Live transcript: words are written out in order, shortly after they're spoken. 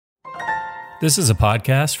This is a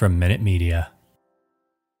podcast from Minute Media.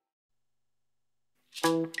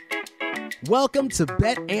 Welcome to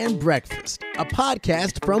Bet and Breakfast, a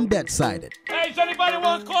podcast from BetSided. Hey, does anybody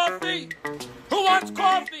want coffee? Who wants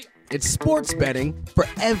coffee? It's sports betting for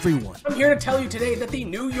everyone. I'm here to tell you today that the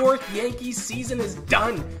New York Yankees season is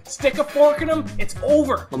done. Stick a fork in them, it's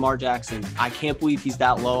over. Lamar Jackson, I can't believe he's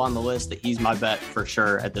that low on the list that he's my bet for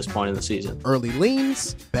sure at this point in the season. Early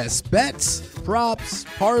leans, best bets, props,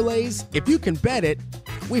 parlays. If you can bet it,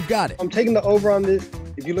 we've got it. I'm taking the over on this.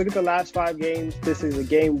 If you look at the last 5 games, this is a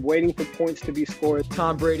game waiting for points to be scored.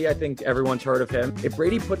 Tom Brady, I think everyone's heard of him. If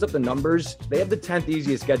Brady puts up the numbers, they have the 10th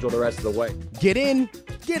easiest schedule the rest of the way. Get in,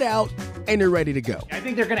 get out, and you're ready to go. I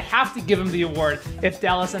think they're going to have to give him the award if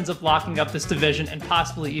Dallas ends up locking up this division and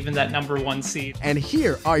possibly even that number 1 seed. And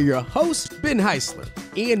here are your hosts, Ben Heisler,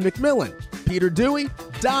 Ian McMillan, Peter Dewey,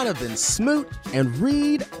 Donovan Smoot, and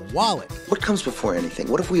Reed Wallach. What comes before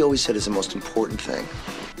anything? What have we always said is the most important thing?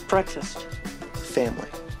 Breakfast. Family.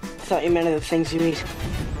 I thought you meant the things you eat.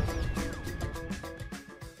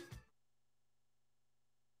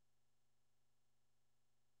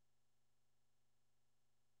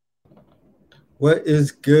 What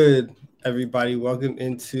is good, everybody? Welcome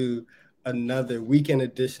into another weekend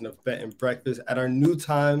edition of Bet and Breakfast at our new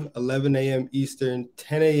time, 11 a.m. Eastern,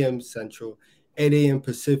 10 a.m. Central, 8 a.m.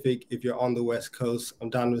 Pacific if you're on the West Coast. I'm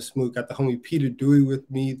Donovan Smoot. Got the homie Peter Dewey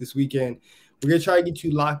with me this weekend. We're going to try to get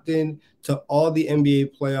you locked in to all the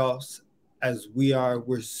NBA playoffs as we are.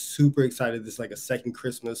 We're super excited. This is like a second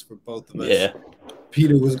Christmas for both of us. Yeah.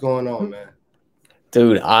 Peter, what's going on, man?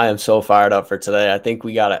 Dude, I am so fired up for today. I think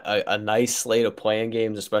we got a nice slate of playing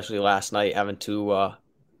games, especially last night, having two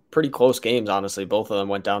pretty close games, honestly. Both of them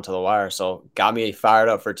went down to the wire, so got me fired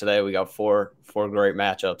up for today. We got four great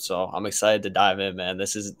matchups, so I'm excited to dive in, man.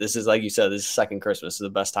 This is like you said, this is second Christmas. This is the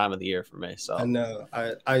best time of the year for me. So I know.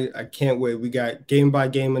 I can't wait. We got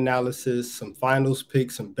game-by-game analysis, some finals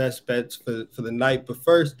picks, some best bets for the night. But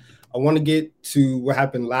first, I want to get to what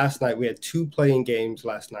happened last night. We had 2 playing games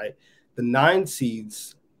last night. The 9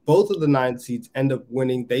 seeds, both of the 9 seeds end up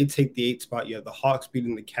winning. They take the 8th spot. You have the Hawks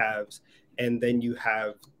beating the Cavs, and then you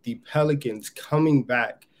have the Pelicans coming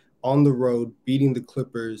back on the road, beating the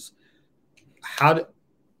Clippers. How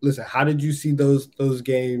did you see those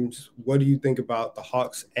games? What do you think about the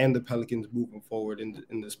Hawks and the Pelicans moving forward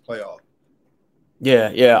in this playoff?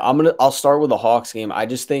 Yeah. I'll start with the Hawks game. I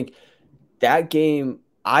just think that game,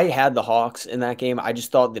 I had the Hawks in that game. I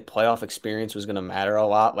just thought the playoff experience was going to matter a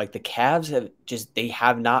lot. Like the Cavs they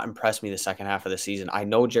have not impressed me the second half of the season. I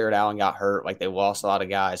know Jared Allen got hurt. Like they lost a lot of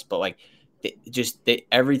guys, but like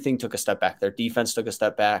everything took a step back. Their defense took a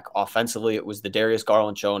step back. Offensively, it was the Darius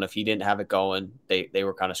Garland show, and if he didn't have it going, they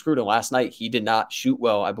were kind of screwed. And last night, he did not shoot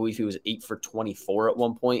well. I believe he was 8 for 24 at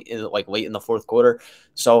one point, late in the fourth quarter.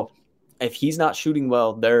 So if he's not shooting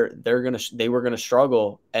well, they were gonna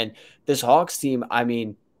struggle. And this Hawks team, I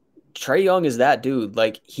mean, Trae Young is that dude.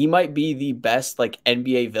 Like he might be the best like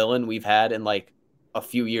NBA villain we've had in like a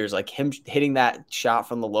few years. Like him hitting that shot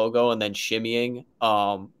from the logo and then shimmying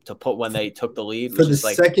to put when they took the lead for the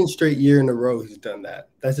second straight year in a row. He's done that.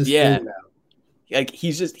 That's his thing now. Like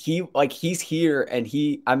he's here, and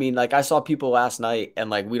I saw people last night, and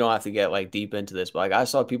like we don't have to get like deep into this, but like I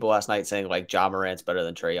saw people last night saying like Ja Morant's better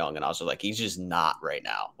than Trae Young, and I was just like, he's just not right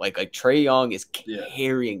now. Like Trae Young is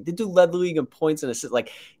carrying. The dude led the league in points and assists.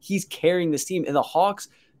 Like he's carrying this team. And the Hawks,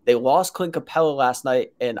 they lost Clint Capella last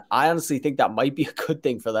night, and I honestly think that might be a good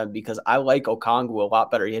thing for them because I like Okongwu a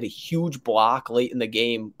lot better. He had a huge block late in the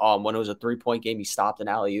game when it was a 3-point game. He stopped an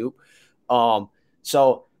alley-oop.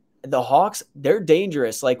 So the Hawks, they're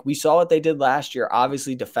dangerous. Like we saw what they did last year.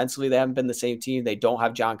 Obviously, defensively, they haven't been the same team. They don't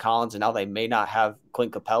have John Collins, and now they may not have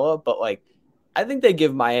Clint Capella. But like, I think they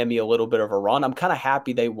give Miami a little bit of a run. I'm kind of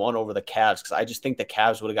happy they won over the Cavs because I just think the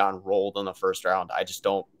Cavs would have gotten rolled in the first round. I just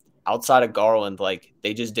don't. Outside of Garland, like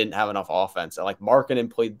they just didn't have enough offense. And like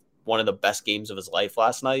Markkanen played one of the best games of his life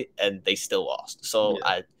last night, and they still lost. So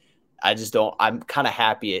I just don't. I'm kind of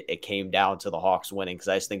happy it came down to the Hawks winning because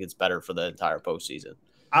I just think it's better for the entire postseason.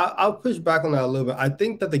 I'll push back on that a little bit. I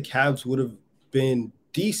think that the Cavs would have been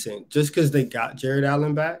decent just because they got Jared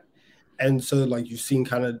Allen back. And so, like, you've seen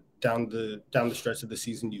kind of down the stretch of the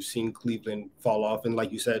season, you've seen Cleveland fall off. And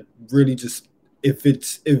like you said, really just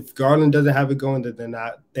if Garland doesn't have it going, then they're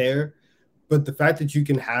not there. But the fact that you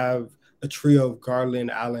can have a trio of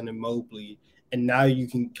Garland, Allen, and Mobley, and now you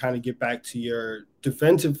can kind of get back to your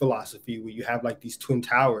defensive philosophy where you have, like, these twin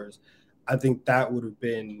towers, I think that would have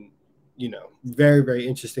been – very, very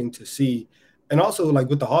interesting to see. And also, like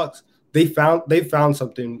with the Hawks, they found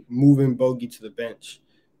something moving Bogey to the bench,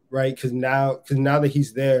 right? Because now that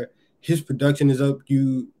he's there, his production is up.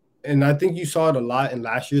 and I think you saw it a lot in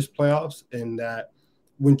last year's playoffs, in that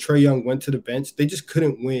when Trae Young went to the bench, they just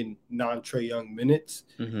couldn't win non-Trae Young minutes.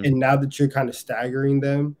 Mm-hmm. And now that you're kind of staggering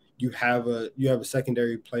them, you have a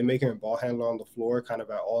secondary playmaker and ball handler on the floor kind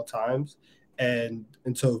of at all times. And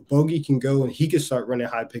so if Bogey can go and he can start running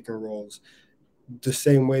high pick and rolls the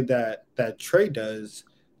same way that Trae does,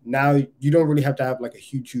 now you don't really have to have like a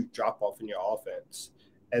huge drop off in your offense.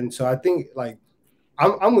 And so I think like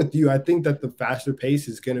I'm with you. I think that the faster pace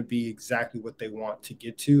is going to be exactly what they want to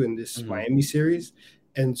get to in this Miami series.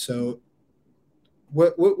 And so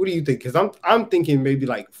what do you think? Because I'm thinking maybe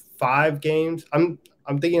like 5 games. I'm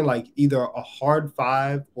thinking like either a hard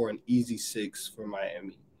 5 or an easy 6 for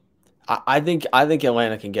Miami. I think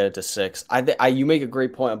Atlanta can get it to 6. You make a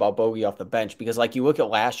great point about Bogey off the bench, because like you look at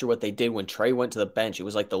last year what they did when Trae went to the bench, it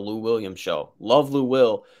was like the Lou Williams show. Love Lou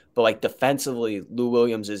Will, but like defensively, Lou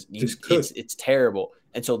Williams it's terrible.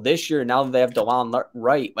 And so this year, now that they have DeLon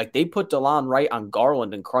Wright, like they put DeLon Wright on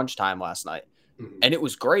Garland in crunch time last night. And it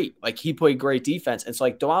was great. Like he played great defense. And so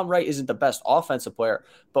like DeLon Wright isn't the best offensive player,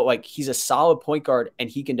 but like he's a solid point guard and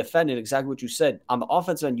he can defend it. Exactly what you said. On the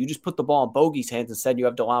offensive end, you just put the ball in Bogey's hands. Instead, you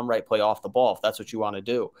have DeLon Wright play off the ball if that's what you want to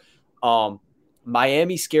do.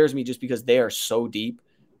 Miami scares me just because they are so deep,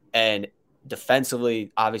 and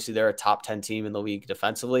defensively, obviously they're a top 10 team in the league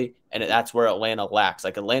defensively. And that's where Atlanta lacks.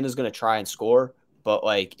 Like Atlanta's going to try and score, but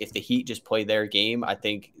like if the Heat just play their game, I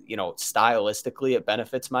think, stylistically it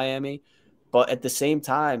benefits Miami. But at the same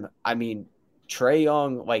time, I mean, Trae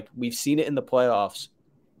Young, like we've seen it in the playoffs,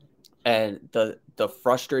 and the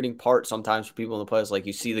frustrating part sometimes for people in the playoffs, like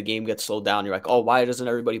you see the game get slowed down. You're like, oh, why doesn't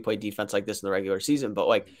everybody play defense like this in the regular season? But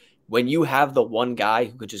like when you have the one guy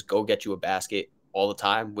who could just go get you a basket all the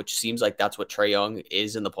time, which seems like that's what Trae Young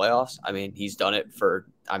is in the playoffs. I mean, he's done it we're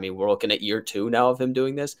looking at year 2 now of him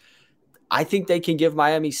doing this. I think they can give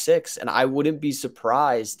Miami 6, and I wouldn't be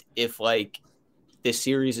surprised if like this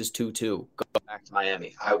series is 2-2. Go back to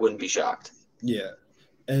Miami. I wouldn't be shocked. Yeah.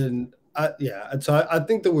 And so I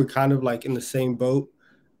think that we're kind of like in the same boat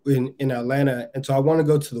in Atlanta. And so I want to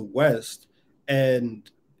go to the West. And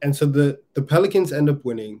so the Pelicans end up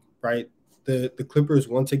winning, right? The Clippers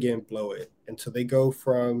once again blow it. And so they go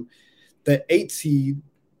from the 8 seed,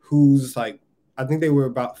 who's like, I think they were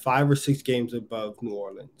about 5 or 6 games above New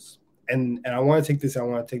Orleans. And I want to take this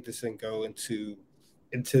and go into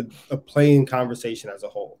a play-in conversation as a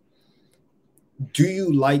whole. Do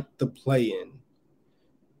you like the play-in,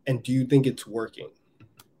 and do you think it's working?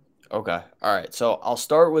 Okay. All right. So I'll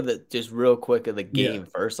start with it just real quick of the game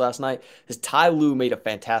first last night, because Ty Lue made a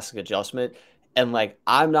fantastic adjustment. And like,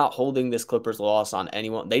 I'm not holding this Clippers loss on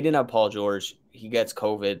anyone. They didn't have Paul George. He gets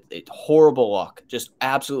COVID. Horrible luck. Just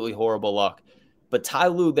absolutely horrible luck. But Ty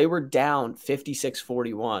Lue, they were down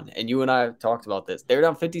 56-41. And you and I have talked about this. They were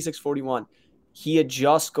down 56-41. He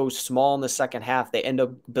adjusts, goes small in the second half. They end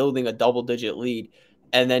up building a double-digit lead.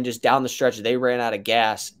 And then just down the stretch, they ran out of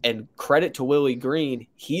gas. And credit to Willie Green,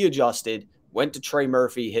 he adjusted, went to Trey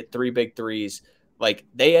Murphy, hit 3 big threes. Like,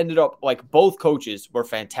 they ended up, like, both coaches were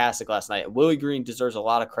fantastic last night. Willie Green deserves a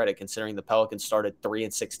lot of credit considering the Pelicans started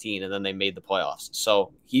 3-16 and then they made the playoffs.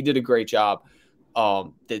 So he did a great job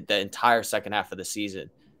the entire second half of the season.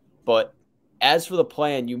 But as for the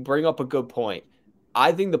plan, you bring up a good point.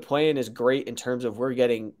 I think the plan is great in terms of we're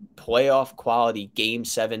getting playoff quality Game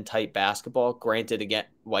 7 type basketball. Granted, again,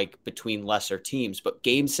 like between lesser teams, but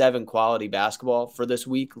Game 7 quality basketball for this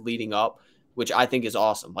week leading up, which I think is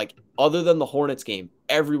awesome. Like, other than the Hornets game,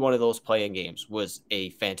 every one of those play-in games was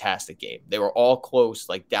a fantastic game. They were all close,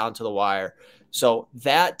 like down to the wire. So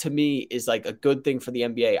that to me is like a good thing for the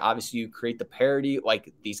NBA. Obviously, you create the parity,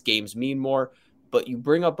 like these games mean more, but you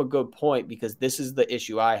bring up a good point because this is the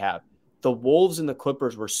issue I have. The Wolves and the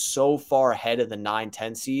Clippers were so far ahead of the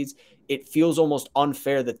 9-10 seeds, it feels almost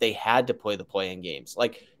unfair that they had to play the play-in games.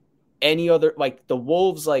 Like any other, like the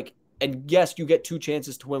Wolves, like, and yes, you get 2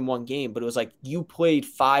 chances to win 1 game, but it was like you played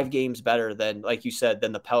 5 games better than, like you said,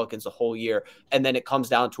 than the Pelicans the whole year. And then it comes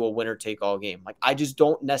down to a winner-take-all game. Like, I just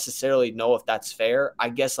don't necessarily know if that's fair. I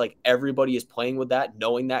guess like everybody is playing with that,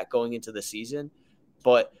 knowing that going into the season.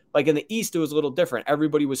 But like in the East, it was a little different.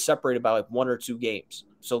 Everybody was separated by like 1 or 2 games.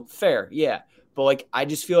 So fair, yeah. But like, I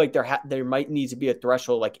just feel like there might need to be a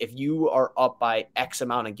threshold. Like if you are up by X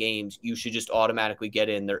amount of games, you should just automatically get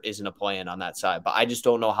in. There isn't a plan on that side. But I just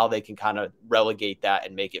don't know how they can kind of relegate that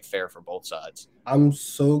and make it fair for both sides. I'm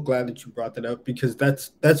so glad that you brought that up because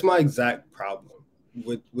that's my exact problem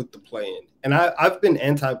with the play-in. And I've been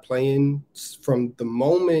anti-play-in from the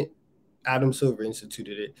moment Adam Silver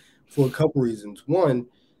instituted it for a couple reasons. One,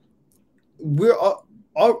 we're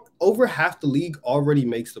over half the league already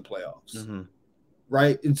makes the playoffs. Mm-hmm.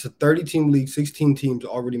 right? It's a 30-team league, 16 teams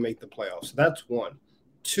already make the playoffs. So that's one.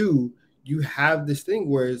 Two, you have this thing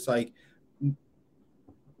where it's like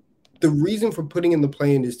the reason for putting in the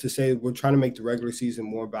play-in is to say we're trying to make the regular season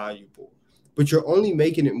more valuable. But you're only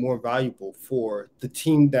making it more valuable for the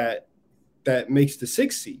team that makes the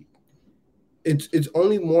 6th seed. It's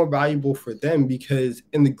only more valuable for them because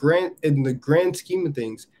in the grand scheme of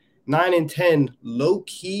things, 9 and 10 low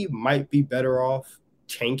key might be better off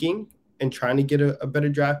tanking and trying to get a better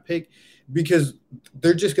draft pick because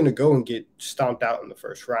they're just going to go and get stomped out in the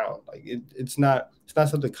first round. Like it's not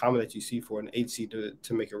something common that you see for an 8 seed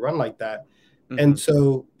to make a run like that. Mm-hmm. And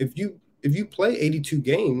so if you play 82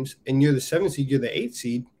 games and you're the 7th seed, you're the 8th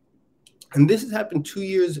seed, and this has happened 2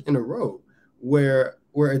 years in a row where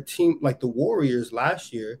a team like the Warriors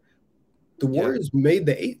last year, the Warriors made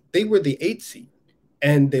they were the 8th seed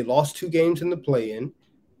and they lost 2 games in the play-in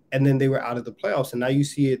and then they were out of the playoffs. And now you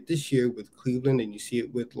see it this year with Cleveland and you see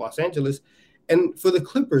it with Los Angeles. And for the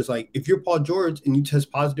Clippers, like if you're Paul George and you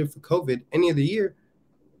test positive for COVID any of the year,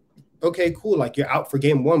 okay, cool. Like you're out for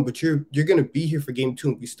game 1, but you're going to be here for game 2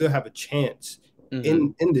 and we still have a chance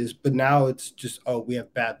in this. But now it's just, we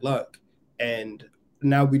have bad luck. And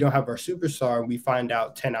now we don't have our superstar and we find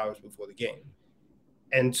out 10 hours before the game.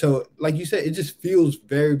 And so, like you said, it just feels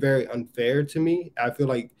very, very unfair to me. I feel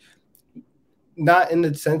like not in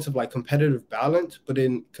the sense of like competitive balance, but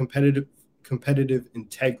in competitive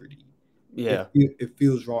integrity. Yeah. It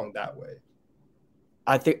feels wrong that way.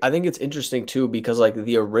 I think it's interesting too, because like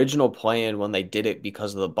the original plan when they did it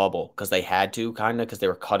because of the bubble, because they had to because they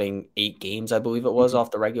were cutting 8 games, I believe it was, off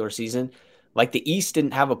the regular season. Like the East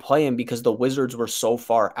didn't have a play-in because the Wizards were so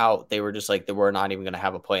far out. They were just like, they were not even going to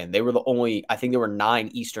have a play-in. They were the only, I think there were 9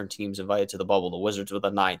 Eastern teams invited to the bubble. The Wizards were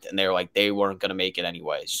the 9th, and they were like, they weren't going to make it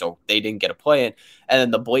anyway. So they didn't get a play-in. And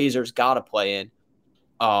then the Blazers got a play-in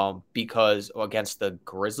because against the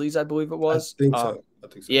Grizzlies, I believe it was. I think so.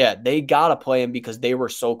 Yeah, they got a play-in because they were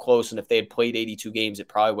so close. And if they had played 82 games, it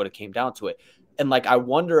probably would have came down to it. And like, I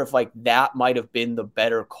wonder if like that might have been the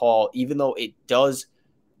better call, even though it does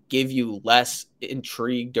give you less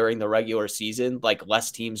intrigue during the regular season, like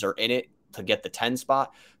less teams are in it to get the 10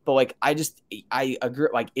 spot. But like, I agree.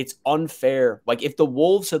 Like it's unfair. Like if the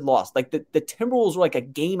Wolves had lost, like the Timberwolves were like a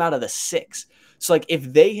game out of the 6. So like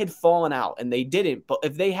if they had fallen out and they didn't, but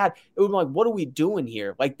if they had, it would be like, what are we doing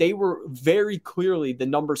here? Like they were very clearly the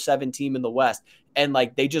number 7 team in the West. And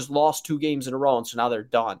like, they just lost 2 games in a row. And so now they're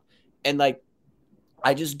done. And like,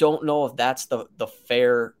 I just don't know if that's the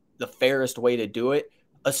fairest way to do it.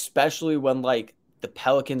 Especially when like the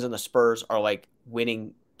Pelicans and the Spurs are like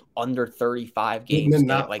winning under 35 games. And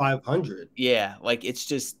not like 500. Yeah. Like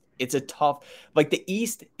it's a tough, like the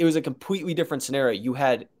East, it was a completely different scenario. You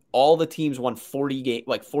had all the teams won 40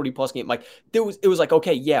 plus game. Like it was like,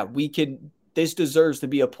 okay, yeah, this deserves to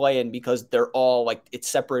be a play-in because they're all like, it's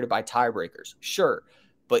separated by tiebreakers. Sure.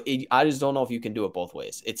 But I just don't know if you can do it both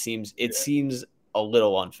ways. It seems a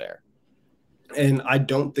little unfair. And I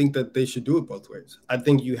don't think that they should do it both ways. I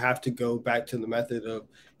think you have to go back to the method of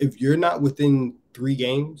if you're not within 3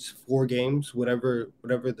 games, 4 games, whatever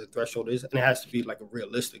the threshold is, and it has to be like a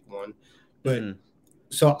realistic one. But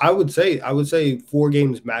so I would say 4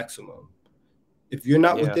 games maximum. If you're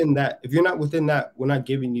not within that, we're not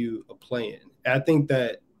giving you a play-in. And I think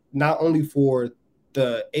that not only for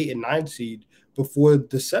the 8 and 9 seed, but for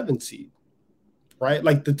the 7 seed, right?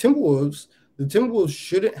 Like the Timberwolves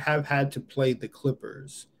shouldn't have had to play the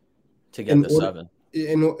Clippers to get the 7.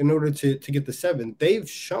 In order to get the 7. They've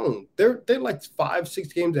shown they're like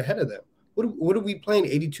 5-6 games ahead of them. What are we playing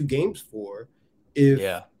 82 games for?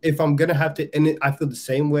 If I'm gonna have to, and I feel the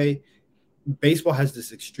same way. Baseball has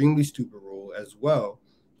this extremely stupid rule as well,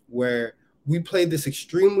 where we played this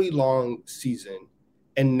extremely long season,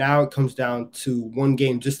 and now it comes down to 1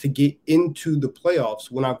 game just to get into the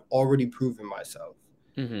playoffs when I've already proven myself.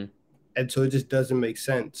 Mm-hmm. And so it just doesn't make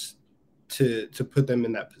sense to put them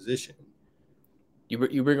in that position.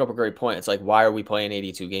 You bring up a great point. It's like, why are we playing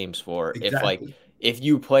 82 games for? Exactly. If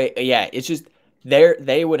you play, it's just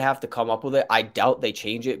they would have to come up with it. I doubt they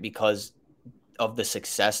change it because of the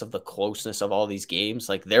success of the closeness of all these games.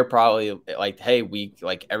 Like they're probably like, hey, we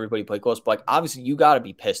like everybody play close. But like obviously you got to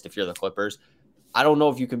be pissed if you're the Clippers. I don't know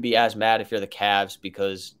if you can be as mad if you're the Cavs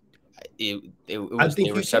because they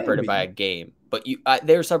were separated by a game. But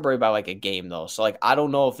they were separated by like a game though. So like I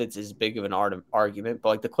don't know if it's as big of an argument, but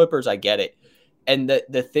like the Clippers, I get it. And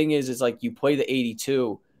the thing is like you play the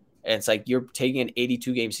 82 and it's like you're taking an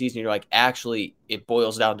 82 game season. And you're like, actually, it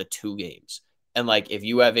boils down to 2 games. And like, if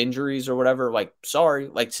you have injuries or whatever, like, sorry,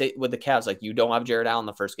 like say with the Cavs, like you don't have Jared Allen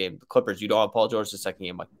the first game. The Clippers, you don't have Paul George the second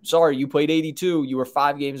game. Like, sorry, you played 82. You were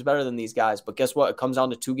 5 games better than these guys. But guess what? It comes down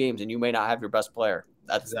to 2 games and you may not have your best player.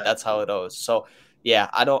 That's how it goes. So yeah,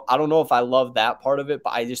 I don't know if I love that part of it,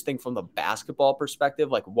 but I just think from the basketball perspective,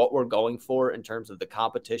 like what we're going for in terms of the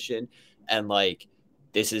competition and like,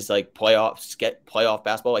 this is like playoff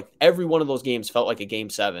basketball. Like every one of those games felt like a game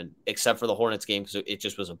 7, except for the Hornets game because it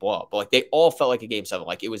just was a blowout. But like they all felt like a game 7.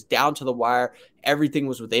 Like it was down to the wire. Everything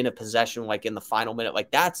was within a possession, like in the final minute.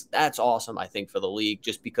 Like that's awesome, I think, for the league,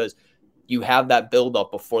 just because you have that build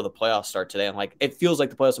up before the playoffs start today. And like it feels like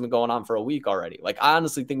the playoffs have been going on for a week already. Like I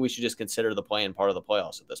honestly think we should just consider the play-in part of the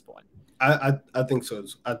playoffs at this point. I think so.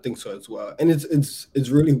 I think so as well. And it's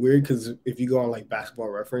really weird because if you go on like Basketball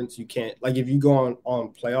Reference, you can't, like if you go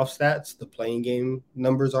on playoff stats, the playing game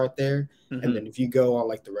numbers aren't there. Mm-hmm. And then if you go on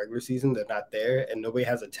like the regular season, they're not there and nobody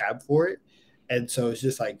has a tab for it. And so it's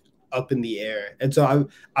just like up in the air. And so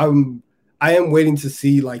I am waiting to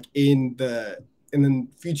see like in the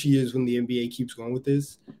future years when the NBA keeps going with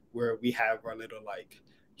this, where we have our little like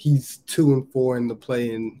he's 2-4 in the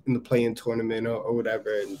play-in tournament or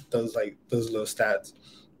whatever, and those little stats.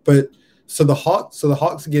 But so the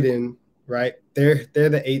Hawks get in, right? They're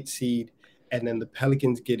the 8th seed, and then the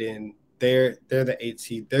Pelicans get in. They're the 8th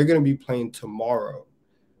seed. They're going to be playing tomorrow,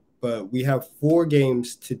 but we have 4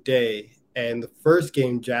 games today. And the first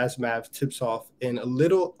game, Jazz Mavs, tips off in a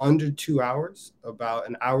little under 2 hours, about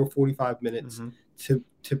an hour 45 minutes. Mm-hmm.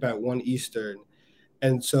 Tip at 1 Eastern.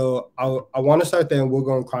 And so I want to start there, and we'll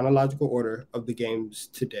go in chronological order of the games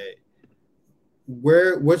today.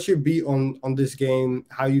 What's your beat on this game?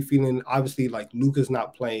 How you feeling? Obviously, like Luka's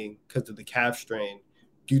not playing because of the calf strain.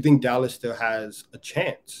 Do you think Dallas still has a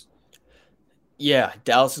chance? Yeah,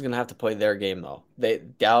 Dallas is going to have to play their game, though.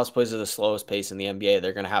 Dallas plays at the slowest pace in the NBA.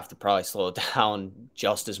 They're going to have to probably slow it down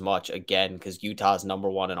just as much again because Utah's number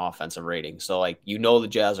 1 in offensive rating. So, like, the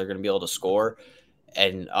Jazz are going to be able to score.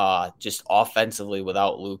 And just offensively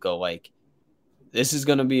without Luka, like this is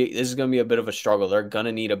gonna be a bit of a struggle. They're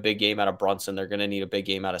gonna need a big game out of Brunson. They're gonna need a big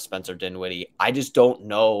game out of Spencer Dinwiddie. I just don't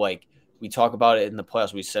know. Like we talk about it in the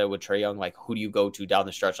playoffs, we said with Trae Young, like who do you go to down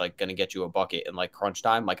the stretch, like gonna get you a bucket in like crunch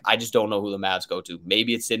time? Like I just don't know who the Mavs go to.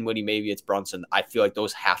 Maybe it's Dinwiddie, maybe it's Brunson. I feel like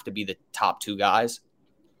those have to be the top 2 guys.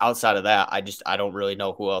 Outside of that, I don't really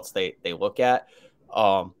know who else they look at.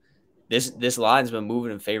 This line's been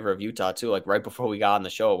moving in favor of Utah too. Like right before we got on the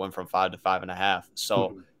show, it went from 5 to 5.5.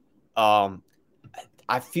 So,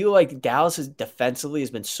 I feel like Dallas defensively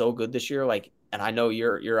has been so good this year. Like, and I know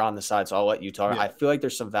you're on the side, so I'll let you talk. Yeah. I feel like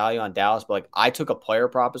there's some value on Dallas, but like I took a player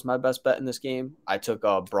prop as my best bet in this game. I took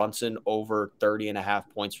Brunson over 30.5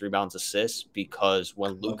 points, rebounds, assists because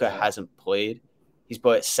when Luka hasn't played, he's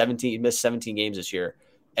missed 17 games this year,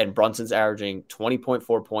 and Brunson's averaging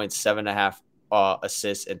 20.4 points, 7.5.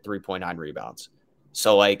 Assists and 3.9 rebounds.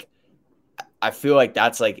 So like I feel like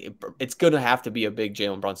that's like it's gonna have to be a big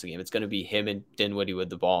Jalen Brunson game. It's gonna be him and Dinwiddie with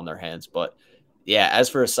the ball in their hands. But yeah, as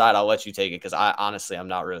for a side, I'll let you take it because I'm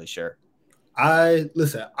not really sure. I'm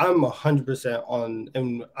 100% on,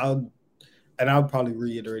 and I'll probably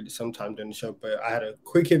reiterate it sometime during the show. But I had a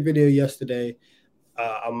quick hit video yesterday.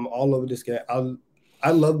 I'm all over this game.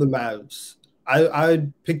 I love the Mavs. I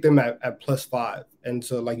picked them at +5. And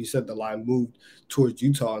so, like you said, the line moved towards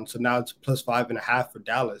Utah. And so now it's +5.5 for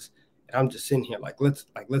Dallas. And I'm just sitting here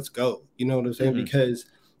let's go. You know what I'm saying? Mm-hmm. Because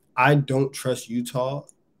I don't trust Utah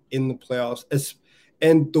in the playoffs.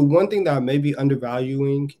 And the one thing that I may be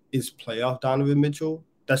undervaluing is playoff Donovan Mitchell.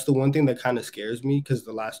 That's the one thing that kind of scares me because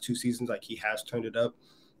the last 2 seasons, like he has turned it up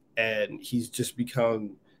and he's just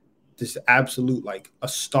become this absolute like a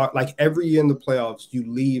star. Like every year in the playoffs,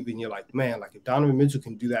 you leave and you're like, man, like if Donovan Mitchell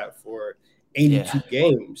can do that for 82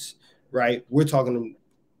 games, right? We're talking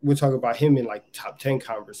about him in like top 10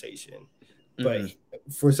 conversation, but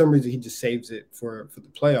for some reason he just saves it for the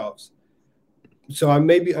playoffs. So I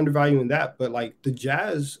may be undervaluing that, but like the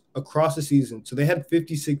Jazz across the season, so they had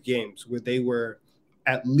 56 games where they were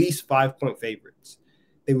at least 5-point favorites.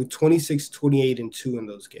 They were 26, 28, and 2 in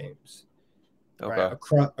those games. Okay.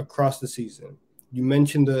 Right, across the season. You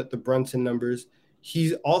mentioned the Brunson numbers.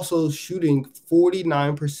 He's also shooting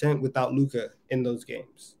 49% without Luka in those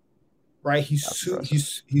games. Right? He's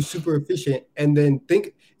super efficient. And then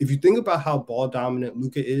if you think about how ball dominant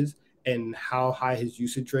Luka is and how high his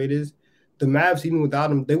usage rate is, the Mavs, even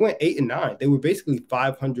without him, they went 8-9. They were basically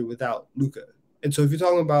 500 without Luka. And so if you're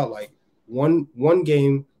talking about like one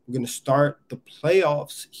game, we're going to start the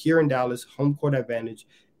playoffs here in Dallas, home court advantage.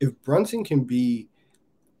 If Brunson can be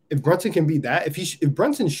that, if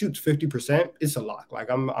Brunson shoots 50%, it's a lock. Like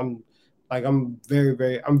I'm very,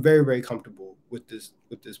 very comfortable with this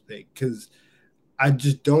pick, because I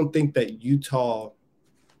just don't think that Utah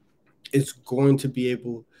is going to be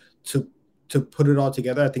able to put it all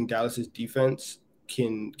together. I think Dallas's defense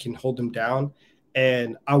can hold them down,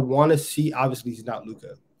 and I want to see. Obviously, he's not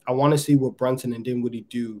Luka. I want to see what Brunson and Dinwiddie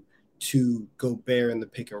do to Gobert in the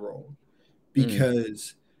pick and roll,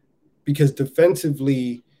 because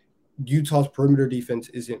defensively, Utah's perimeter defense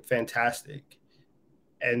isn't fantastic,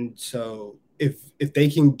 and so if they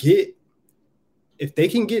can get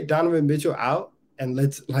Donovan Mitchell out, and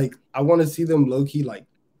I want to see them low key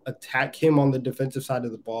attack him on the defensive side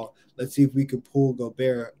of the ball. Let's see if we could pull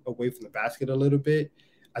Gobert away from the basket a little bit.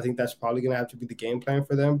 I think that's probably going to have to be the game plan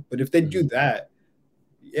for them. But if they do that,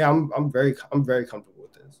 yeah, I'm very comfortable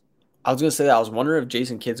with this. I was going to say that. I was wondering if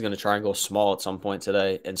Jason Kidd's going to try and go small at some point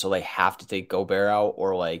today, and so they have to take Gobert out,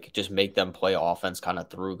 or just make them play offense kind of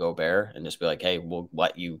through Gobert and just be like, hey, we'll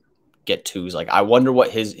let you get twos. I wonder what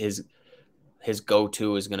his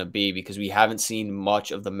go-to is going to be, because we haven't seen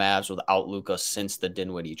much of the Mavs without Luka since the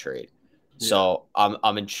Dinwiddie trade. Yeah. So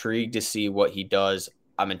I'm intrigued to see what he does.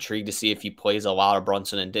 I'm intrigued to see if he plays a lot of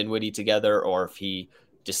Brunson and Dinwiddie together, or if he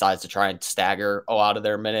decides to try and stagger a lot of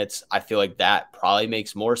their minutes. I feel like that probably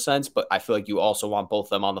makes more sense, but I feel like you also want both of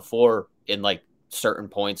them on the floor in certain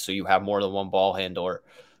points, so you have more than one ball handler.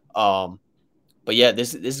 But yeah,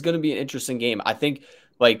 this is going to be an interesting game. I think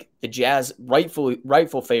the Jazz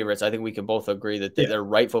rightful favorites. I think we can both agree that they're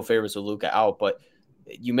rightful favorites with Luka out, but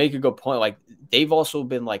you make a good point. They've also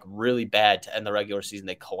been really bad to end the regular season.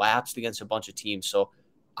 They collapsed against a bunch of teams. So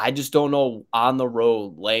I just don't know, on the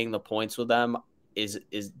road laying the points with them is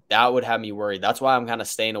that would have me worried. That's why I'm kind of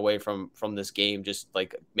staying away from this game, just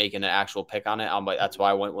making an actual pick on it. That's why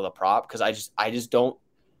I went with a prop, because I just don't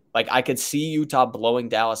I could see Utah blowing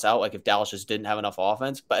Dallas out if Dallas just didn't have enough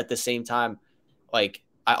offense, but at the same time,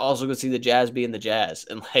 I also could see the Jazz being the Jazz,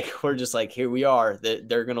 and we're just here we are.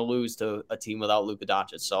 They're going to lose to a team without Luka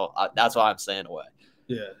Doncic, so that's why I'm staying away.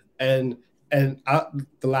 Yeah, and the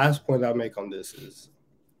last point I'll make on this is,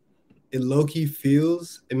 it low-key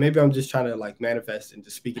feels, and maybe I'm just trying to manifest and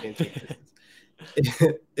just speak it into existence.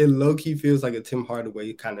 It low-key feels like a Tim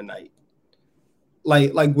Hardaway kind of night.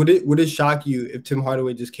 Would it shock you if Tim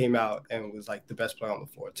Hardaway just came out and was the best player on the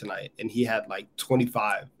floor tonight, and he had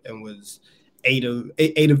 25 and was 8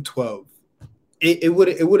 of 12? It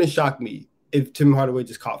wouldn't shock me if Tim Hardaway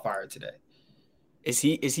just caught fire today. Is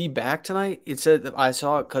he back tonight? It said, I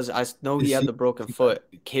saw it because I know he had the broken foot.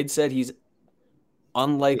 Kid said he's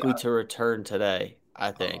unlikely to return today,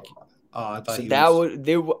 I think. I thought so he that was, would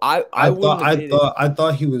they. I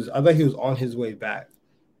thought he was on his way back.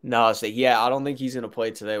 No, so I don't think he's gonna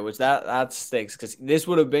play today. Which that stinks, because this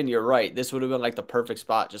would have been. You're right. This would have been the perfect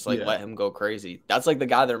spot. Just let him go crazy. That's the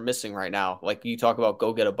guy they're missing right now. You talk about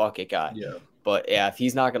go get a bucket guy. Yeah. But yeah, if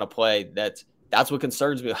he's not gonna play, that's what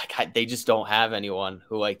concerns me. They just don't have anyone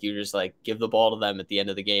who you just give the ball to them at the end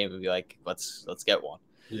of the game and be let's get one.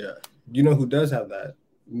 Yeah. You know who does have that?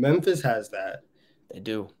 Memphis has that. They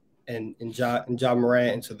do. And Ja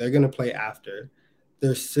Morant, and so they're going to play after.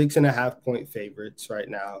 They're 6.5 point favorites right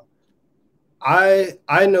now.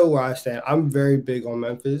 I know where I stand. I'm very big on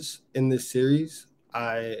Memphis in this series.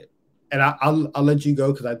 I'll let you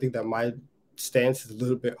go, because I think that my stance is a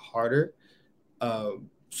little bit harder.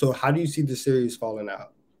 So how do you see the series falling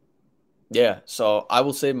out? Yeah, so I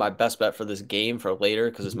will say my best bet for this game for later,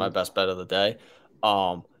 because it's my best bet of the day.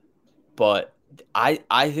 But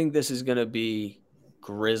I think this is going to be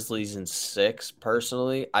Grizzlies in 6,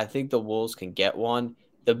 personally. I think the Wolves can get one.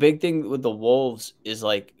 The big thing with the Wolves is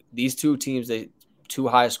these two teams, they two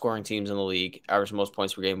highest scoring teams in the league, average most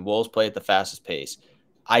points per game. Wolves play at the fastest pace.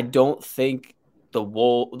 I don't think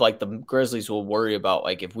the Grizzlies will worry about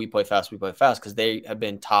if we play fast, because they have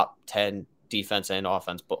been top 10 defense and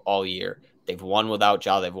offense all year. They've won without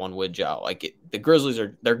Ja, they've won with Ja. The Grizzlies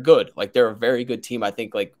they're good. They're a very good team. I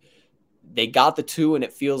think they got the 2, and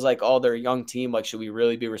it feels they're a young team. Should we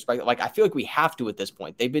really be respected? I feel we have to at this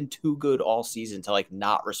point. They've been too good all season to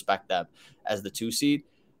not respect them as the 2 seed.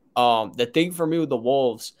 The thing for me with the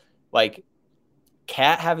Wolves,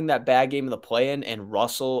 Cat having that bad game in the play-in, and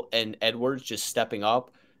Russell and Edwards just stepping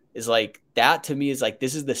up, is that to me is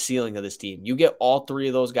this is the ceiling of this team. You get all 3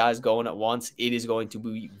 of those guys going at once, it is going to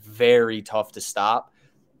be very tough to stop.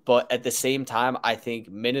 But at the same time, I think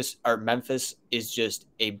Memphis is just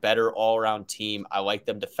a better all-around team. I like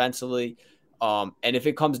them defensively. And if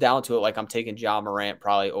it comes down to it, I'm taking Ja Morant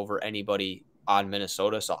probably over anybody on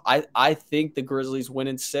Minnesota. So I think the Grizzlies win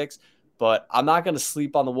in 6, but I'm not going to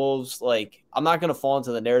sleep on the Wolves. I'm not going to fall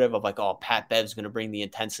into the narrative of oh, Pat Bev's going to bring the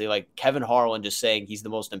intensity. Kevin Harlan just saying he's the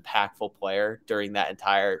most impactful player during that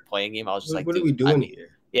entire playing game. I was just what are we doing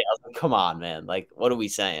here? Yeah, I was like, come on, man. Like, what are we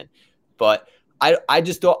saying? But I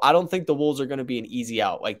just don't think the Wolves are going to be an easy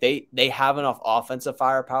out. Like they have enough offensive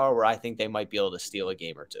firepower where I think they might be able to steal a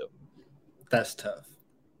game or two. That's tough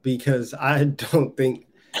because I don't think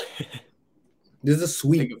this is a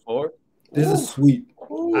sweep. This is a sweep.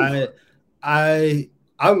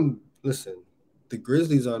 I'm listen. The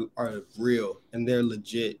Grizzlies are real and they're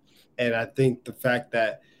legit, and I think the fact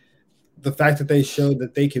that they showed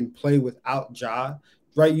that they can play without Ja.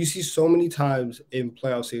 Right, you see so many times in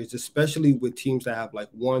playoff series, especially with teams that have like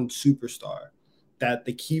one superstar, that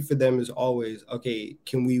the key for them is always, okay,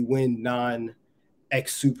 can we win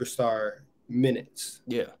non-X superstar minutes?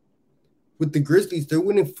 Yeah. With the Grizzlies, they're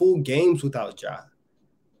winning full games without Ja.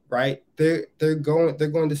 Right? They're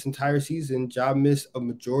going this entire season. Ja missed a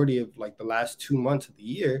majority of like the last 2 months of the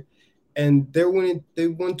year, and they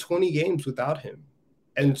won 20 games without him.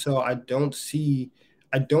 And so I don't see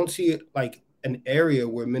it like an area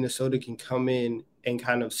where Minnesota can come in and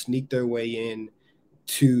kind of sneak their way in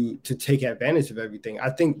to take advantage of everything.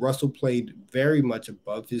 I think Russell played very much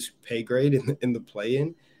above his pay grade in the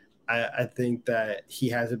play-in. I think that he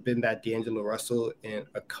hasn't been that D'Angelo Russell in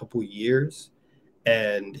a couple years,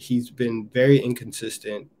 and he's been very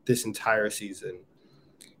inconsistent this entire season.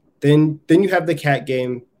 Then you have the Cat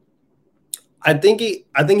game. I think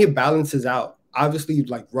it balances out. Obviously,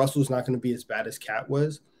 like Russell's not going to be as bad as Cat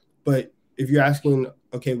was, but if you're asking,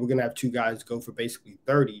 okay, we're going to have two guys go for basically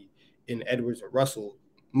 30 in Edwards and Russell,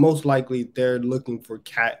 most likely they're looking for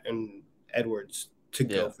Cat and Edwards to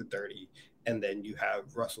go for 30, and then you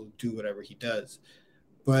have Russell do whatever he does.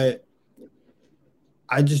 But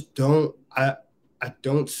I just don't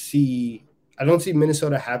see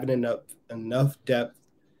Minnesota having enough depth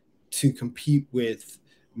to compete with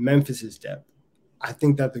Memphis's depth. I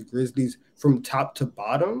think that the Grizzlies from top to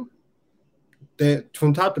bottom,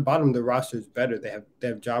 the roster is better. They have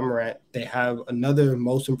Ja Morant. They have another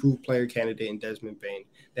most improved player candidate in Desmond Bane.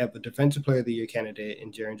 They have a defensive player of the year candidate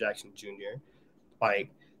in Jaren Jackson Jr. Like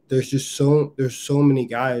there's so many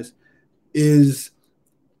guys. Is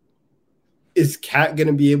Cat going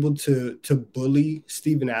to be able to bully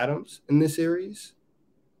Steven Adams in this series?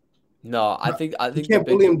 No, I think you can't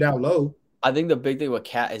bully him down low. I think the big thing with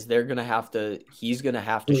Cat is he's gonna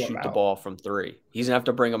have to shoot the ball from three. He's gonna have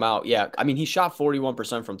to bring him out. Yeah. I mean, he shot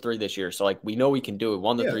 41% from three this year. So like we know he can do it.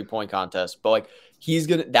 Won the 3-point contest. But like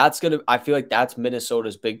I feel like that's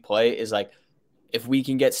Minnesota's big play is like if we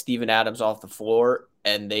can get Steven Adams off the floor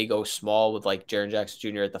and they go small with like Jaren Jackson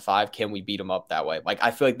Jr. at the 5, can we beat him up that way? Like I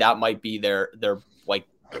feel like that might be their like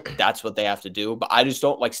that's what they have to do. But I just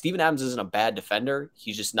don't like Steven Adams isn't a bad defender.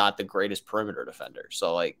 He's just not the greatest perimeter defender.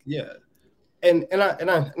 So like And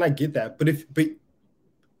I get that, but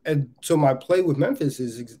so my play with Memphis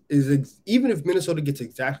is even if Minnesota gets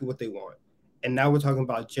exactly what they want, and now we're talking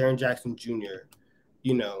about Jaren Jackson Jr.,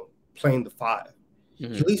 playing the 5, he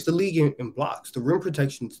leads the league in blocks. The rim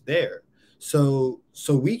protection's there, so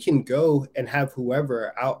we can go and have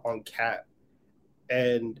whoever out on Cat,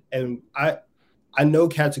 and I know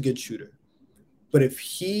Cat's a good shooter, but if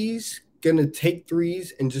he's gonna take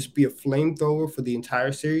threes and just be a flamethrower for the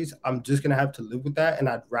entire series, I'm just gonna have to live with that, and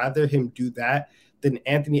I'd rather him do that than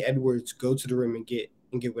Anthony Edwards go to the rim and get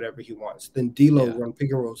whatever he wants. Then D'Lo run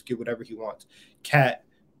pick and rolls, get whatever he wants. Cat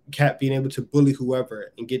being able to bully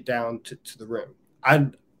whoever and get down to the rim.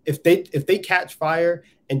 If they catch fire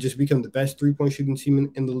and just become the best 3-point shooting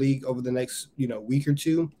team in the league over the next week or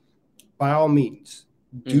two, by all means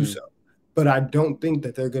do so. But I don't think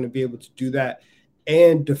that they're going to be able to do that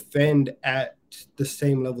and defend at the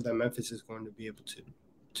same level that Memphis is going to be able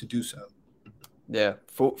to do so. Yeah,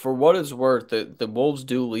 for what it's worth, the Wolves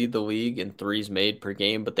do lead the league in threes made per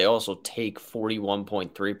game, but they also take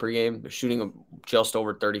 41.3 per game. They're shooting just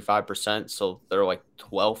over 35%, so they're like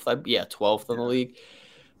 12th. 12th in the league.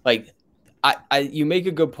 Like, you make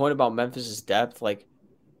a good point about Memphis's depth. Like,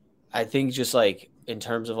 I think just like in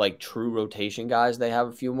terms of like true rotation guys, they have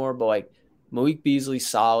a few more, but like Malik Beasley's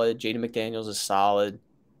solid. Jaden McDaniels is solid.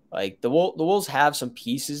 Like the Wolves have some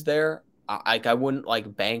pieces there. I wouldn't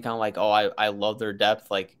like bank on like, oh, I love their depth.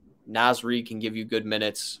 Like Naz Reid can give you good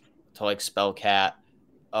minutes to like spell Cat.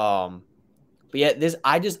 But yeah,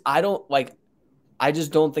 I just don't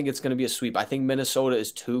think it's going to be a sweep. I think Minnesota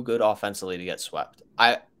is too good offensively to get swept.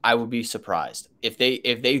 I would be surprised if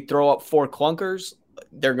they throw up 4 clunkers.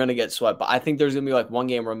 They're going to get swept. But I think there's going to be like one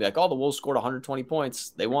game where I'm like, oh, the Wolves scored 120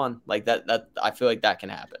 points. They won. Like that I feel like that can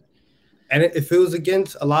happen. And if it was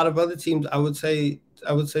against a lot of other teams, I would say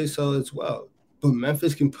so as well. But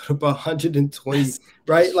Memphis can put up 120,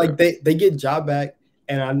 right? Like they get Ja back,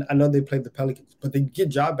 and I know they played the Pelicans, but they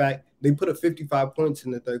get Ja back. they put up 55 points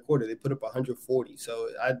in the third quarter. They put up 140. So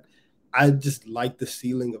I just like the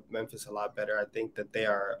ceiling of Memphis a lot better. I think that they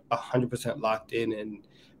are 100% locked in, and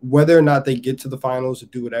whether or not they get to the finals or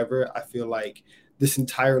do whatever, I feel like this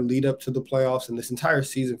entire lead up to the playoffs and this entire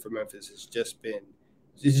season for Memphis has just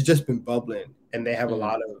been bubbling, and they have a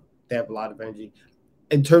lot of energy.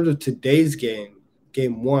 In terms of today's game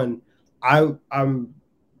 1, I'm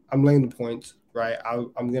laying the points, right?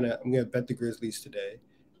 I'm gonna bet the Grizzlies today,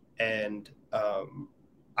 and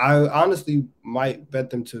I honestly might bet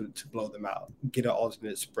them to blow them out, get an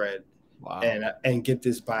alternate spread, and get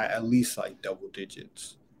this by at least like double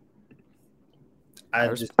digits. I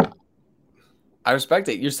respect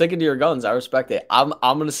it. You're sticking to your guns. I respect it. I'm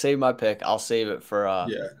gonna save my pick. I'll save it for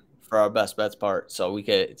our best bets part, so we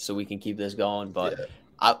can keep this going. But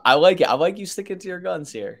I like it. I like you sticking to your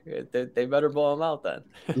guns here. They better blow them out then.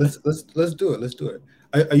 Let's do it. Let's do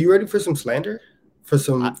it. Are you ready for some slander? For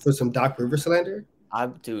some Doc Rivers slander?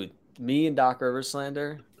 Dude, me and Doc Rivers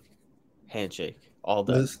slander, handshake all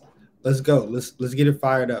day. Let's go. Let's get it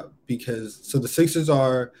fired up, because the Sixers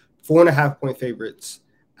are 4.5-point favorites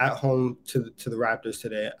at home to the Raptors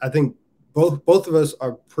today. I think both of us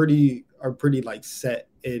are pretty like set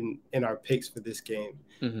in our picks for this game.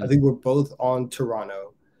 I think we're both on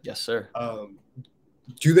Toronto. Yes, sir.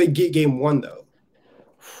 Do they get game 1 though?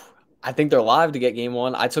 I think they're live to get game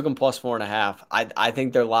 1. I took them plus 4.5. I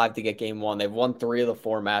think they're live to get game 1. They've won 3 of the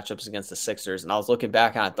 4 matchups against the Sixers. And I was looking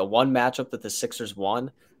back on it. The one matchup that the Sixers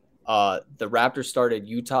won, the Raptors started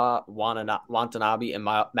Yuta Watanabe and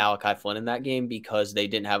Malachi Flynn in that game because they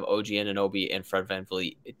didn't have OG Anunoby and Fred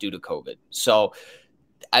VanVleet due to COVID. So,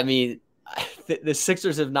 I mean, the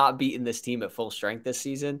Sixers have not beaten this team at full strength this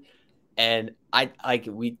season. And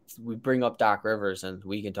we bring up Doc Rivers and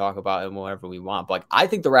we can talk about him whenever we want. But I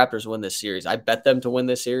think the Raptors win this series. I bet them to win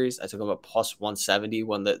this series. I took them at plus 170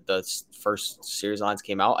 when the first series lines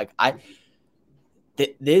came out.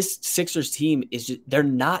 This Sixers team they're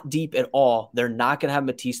not deep at all. They're not going to have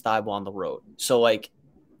Matisse Thybulle on the road. So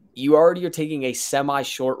you already are taking a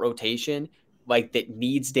semi-short rotation that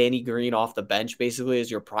needs Danny Green off the bench basically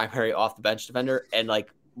as your primary off the bench defender. And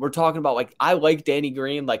we're talking about I like Danny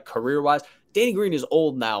Green career wise. Danny Green is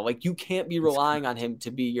old now. You can't be relying on him to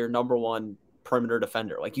be your number one perimeter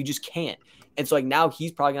defender. You just can't. And so now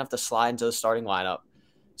he's probably gonna have to slide into the starting lineup.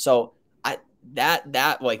 So that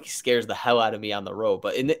scares the hell out of me on the road.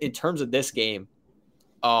 But in terms of this game,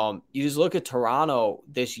 you just look at Toronto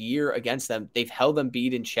this year against them. They've held them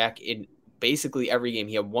beat in check in basically every game.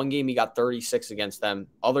 He had one game he got 36 against them.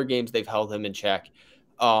 Other games they've held him in check.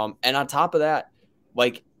 And on top of that,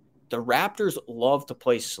 the Raptors love to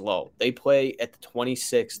play slow. They play at the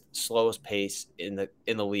 26th slowest pace in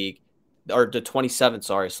the league, or the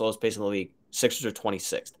 27th, slowest pace in the league. Sixers are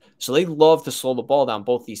 26th. So they love to slow the ball down,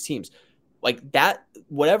 both these teams. That,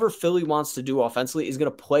 whatever Philly wants to do offensively is going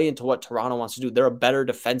to play into what Toronto wants to do. They're a better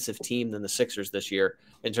defensive team than the Sixers this year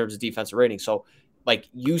in terms of defensive rating. So,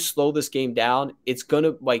 you slow this game down, it's going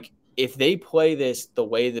to, if they play this the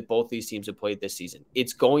way that both these teams have played this season,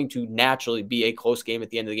 it's going to naturally be a close game at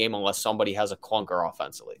the end of the game unless somebody has a clunker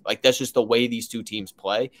offensively. That's just the way these two teams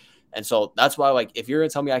play. And so that's why, if you're going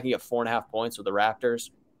to tell me I can get 4.5 points with the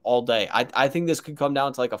Raptors all day, I think this could come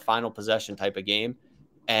down to a final possession type of game.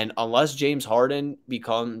 And unless James Harden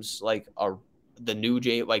becomes the new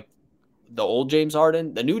the old James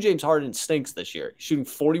Harden, the new James Harden stinks this year. He's shooting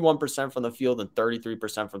 41% from the field and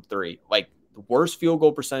 33% from three. The worst field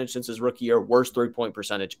goal percentage since his rookie year, worst 3-point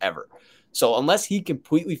percentage ever. So unless he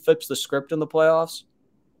completely flips the script in the playoffs,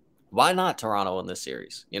 why not Toronto in this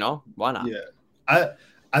series? Why not? Yeah,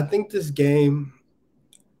 I think this game,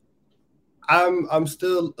 I'm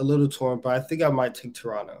still a little torn, but I think I might take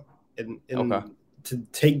Toronto to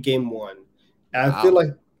take game 1. And I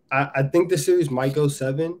feel I think the series might go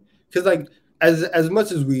 7 because as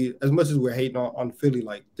much as we're hating on Philly,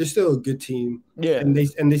 they're still a good team. Yeah. And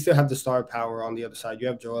they still have the star power on the other side. You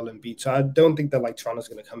have Joel Embiid. So I don't think that Toronto's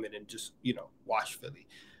gonna come in and just, wash Philly.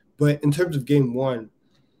 But in terms of game 1,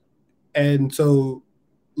 and so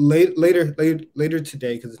later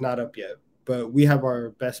today, because it's not up yet, but we have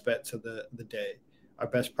our best bets of the day, our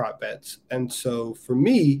best prop bets. And so for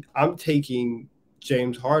me, I'm taking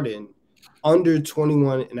James Harden under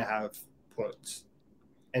 21.5 points.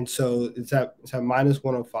 And so it's at minus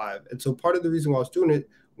 105. And so part of the reason why I was doing it,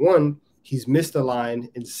 one, he's missed the line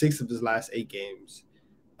in 6 of his last 8 games.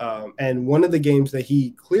 And one of the games that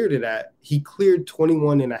he cleared it at, he cleared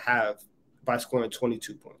 21.5 by scoring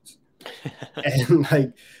 22 points.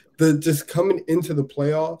 And just coming into the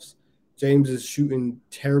playoffs, James is shooting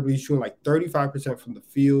terribly, shooting 35% from the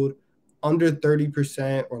field, under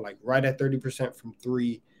 30% or right at 30% from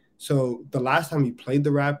 3. So the last time he played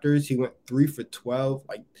the Raptors, he went 3 for 12.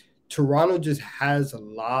 Like Toronto just has a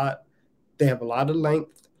lot. They have a lot of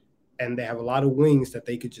length and they have a lot of wings that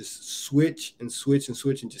they could just switch and switch and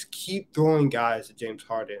switch and just keep throwing guys at James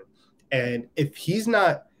Harden. And if he's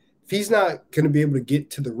not going to be able to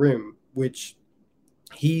get to the rim, which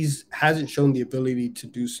hasn't shown the ability to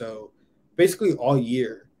do so basically all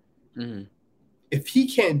year. Mm-hmm. If he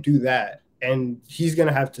can't do that, and he's going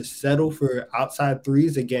to have to settle for outside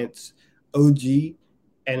threes against OG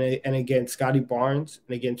and against Scotty Barnes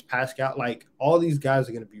and against Pascal, like all these guys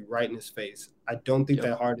are going to be right in his face. I don't think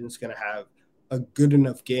that Harden's going to have a good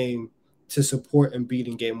enough game to support Embiid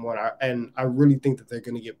in game one. And I really think that they're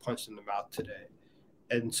going to get punched in the mouth today.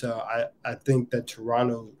 And so I think that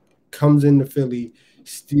Toronto comes into Philly,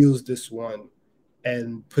 steals this one,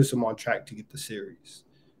 and puts them on track to get the series.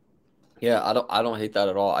 Yeah, I don't hate that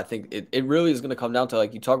at all. I think it really is going to come down to,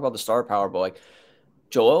 like, you talk about the star power, but like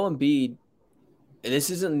Joel Embiid,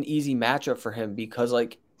 this isn't an easy matchup for him because,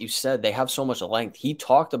 like you said, they have so much length. He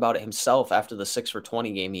talked about it himself after the 6 for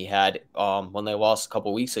 20 game he had when they lost a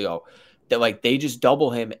couple weeks ago, that like they just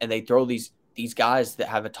double him and they throw these guys that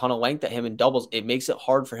have a ton of length at him in doubles. It makes it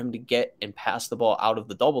hard for him to get and pass the ball out of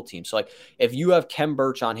the double team. So like if you have Kem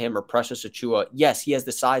Birch on him or Precious Achiuwa, yes, he has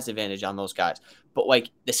the size advantage on those guys. But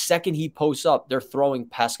like the second he posts up, they're throwing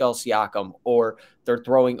Pascal Siakam or they're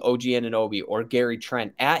throwing OG Anunoby or Gary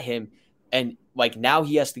Trent at him. And like now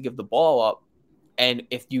he has to give the ball up. And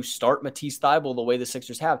if you start Matisse Thybulle the way the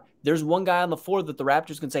Sixers have, there's one guy on the floor that the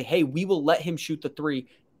Raptors can say, hey, we will let him shoot the 3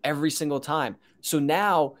 every single time. So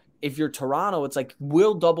now if you're Toronto, it's like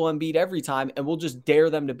we'll double Embiid every time and we'll just dare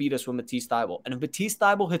them to beat us with Matisse Thybulle. And if Matisse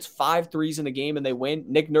Thybulle hits 5 threes in a game and they win,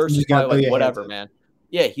 Nick Nurse is probably like, whatever, man.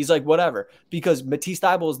 Yeah, he's like, whatever. Because Matisse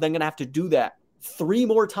Thybulle is then going to have to do that 3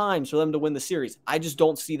 more times for them to win the series. I just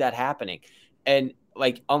don't see that happening. And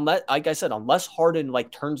like I said, unless Harden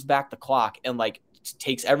like turns back the clock and like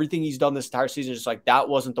takes everything he's done this entire season, just like that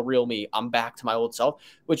wasn't the real me, I'm back to my old self,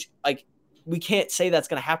 which like we can't say that's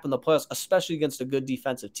going to happen in the playoffs, especially against a good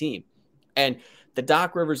defensive team. And the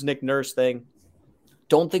Doc Rivers, Nick Nurse thing,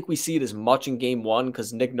 don't think we see it as much in game one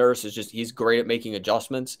because Nick Nurse he's great at making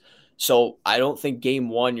adjustments. So I don't think game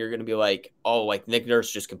one you're going to be like, oh, like Nick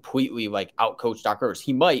Nurse just completely like outcoached Doc Rivers.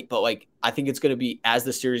 He might, but like I think it's going to be as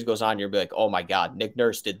the series goes on, you'll be like, oh my God, Nick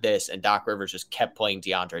Nurse did this and Doc Rivers just kept playing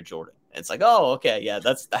DeAndre Jordan. And it's like, oh, okay, yeah,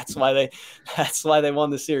 that's why they won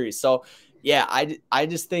the series. So yeah, I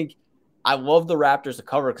just think I love the Raptors to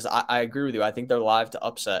cover because I agree with you. I think they're live to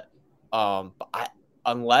upset. But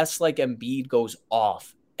unless like Embiid goes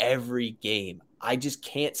off every game, I just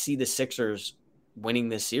can't see the Sixers winning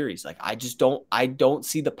this series. Like I don't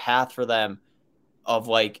see the path for them of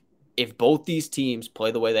like if both these teams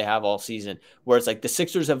play the way they have all season, where it's like the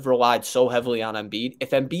Sixers have relied so heavily on Embiid.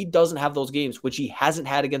 If Embiid doesn't have those games, which he hasn't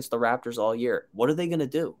had against the Raptors all year, what are they going to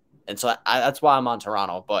do? And so that's why I'm on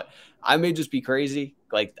Toronto, but I may just be crazy.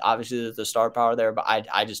 Like obviously there's the star power there, but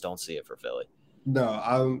I just don't see it for Philly. No,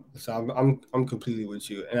 I'm completely with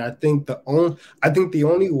you, and I think the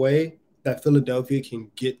only way that Philadelphia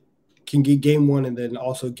can get game one and then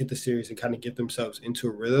also get the series and kind of get themselves into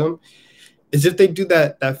a rhythm is if they do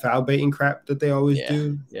that foul baiting crap that they always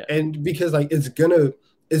do, and because like it's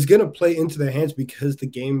gonna play into their hands because the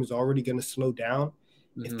game is already gonna slow down.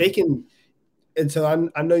 Mm-hmm. If they can, and so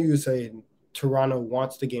I know you were saying Toronto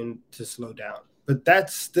wants the game to slow down, but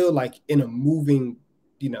that's still like in a moving,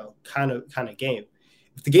 kind of game.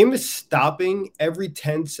 If the game is stopping every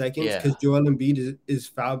 10 seconds because Joel Embiid is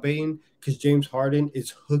foul baiting because James Harden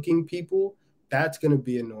is hooking people, that's going to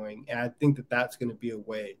be annoying. And I think that's going to be a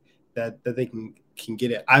way that they can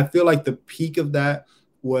get it. I feel like the peak of that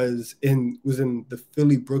was in the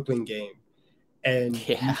Philly-Brooklyn game. And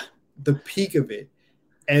the peak of it.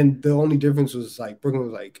 And the only difference was like Brooklyn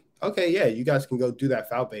was like, okay, yeah, you guys can go do that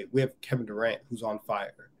foul bait. We have Kevin Durant who's on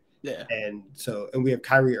fire. Yeah. And we have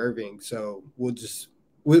Kyrie Irving. So we'll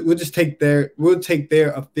take their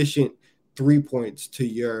efficient 3 points to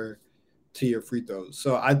your free throws.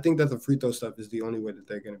 So I think that the free throw stuff is the only way that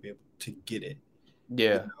they're going to be able to get it.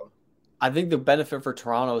 Yeah. I think the benefit for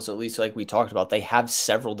Toronto is, at least like we talked about, they have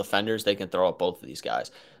several defenders they can throw at both of these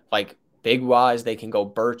guys. Like big wise, they can go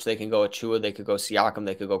Birch, they can go Achiuwa, they could go Siakam,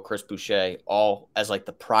 they could go Chris Boucher, all as like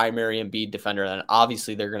the primary Embiid defender. And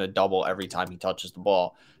obviously they're going to double every time he touches the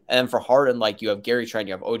ball. And then for Harden, like you have Gary Trent,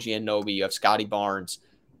 you have OG Anunoby, you have Scotty Barnes.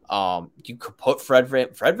 You could put Fred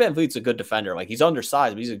VanVleet's a good defender. Like he's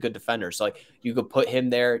undersized, but he's a good defender. So like you could put him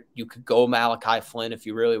there. You could go Malachi Flynn if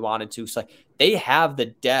you really wanted to. So like they have the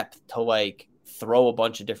depth to like throw a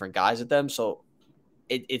bunch of different guys at them. So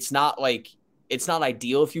it's not like it's not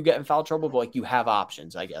ideal if you get in foul trouble, but like you have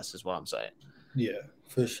options, I guess is what I'm saying. Yeah,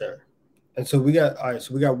 for sure. And so we got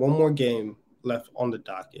one more game left on the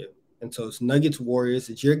docket. And so it's Nuggets Warriors.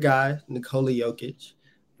 It's your guy, Nikola Jokic,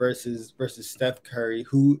 versus Steph Curry,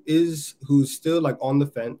 who's still like on the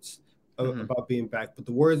fence about being back. But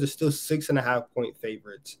the Warriors are still 6.5 point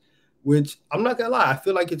favorites, which I'm not gonna lie, I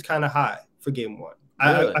feel like it's kind of high for game one.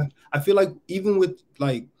 Really? I feel like even with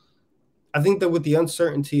like, I think that with the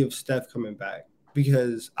uncertainty of Steph coming back,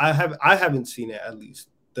 because I haven't seen it, at least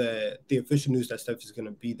the official news that Steph is going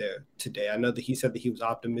to be there today. I know that he said that he was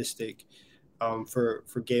optimistic for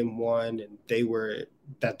game one, and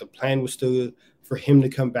that the plan was still for him to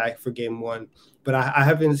come back for game one, but I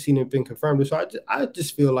haven't seen it been confirmed. So I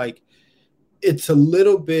just feel like it's a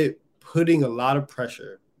little bit putting a lot of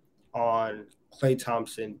pressure on Klay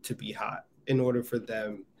Thompson to be hot in order for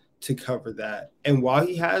them to cover that. And while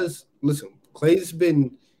Klay's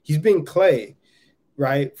been Klay,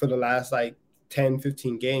 right, for the last like 10,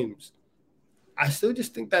 15 games, I still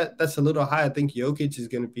just think that that's a little high. I think Jokic is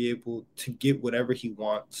going to be able to get whatever he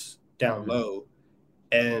wants down low.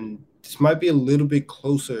 And this might be a little bit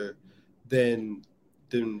closer than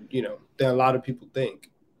a lot of people think.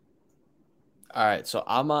 All right, so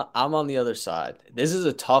I'm on the other side. This is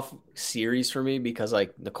a tough series for me because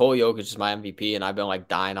like Nikola Jokic is my MVP, and I've been like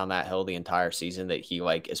dying on that hill the entire season that he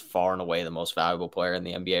like is far and away the most valuable player in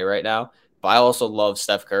the NBA right now. But I also love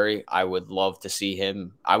Steph Curry. I would love to see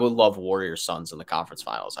him. I would love Warriors Suns in the conference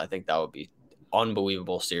finals. I think that would be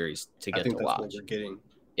unbelievable series to get to watch. What we're getting.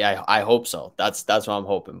 Yeah, I hope so. That's what I'm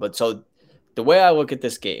hoping. But so the way I look at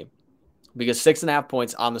this game, because 6.5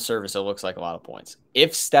 points on the surface, it looks like a lot of points.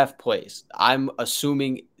 If Steph plays, I'm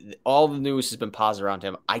assuming all the news has been positive around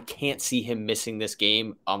him. I can't see him missing this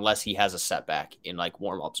game unless he has a setback in like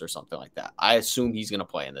warmups or something like that. I assume he's going to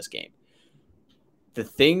play in this game. The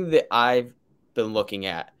thing that I've been looking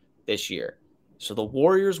at this year, so the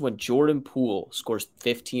Warriors, when Jordan Poole scores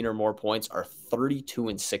 15 or more points, are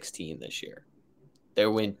 32-16 this year. They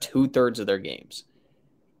win 2/3 of their games.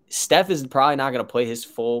 Steph is probably not going to play his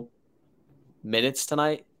full minutes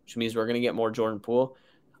tonight, which means we're going to get more Jordan Poole.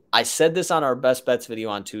 I said this on our best bets video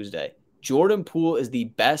on Tuesday. Jordan Poole is the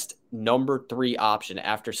best number 3 option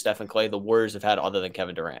after Steph and Klay the Warriors have had other than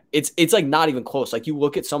Kevin Durant. It's like not even close. Like you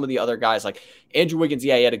look at some of the other guys, like Andrew Wiggins,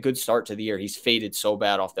 yeah, he had a good start to the year. He's faded so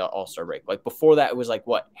bad off the All-Star break. Like before that, it was like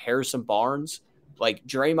what? Harrison Barnes. Like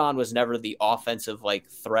Draymond was never the offensive like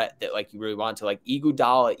threat that like you really want to. Like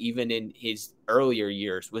Iguodala, even in his earlier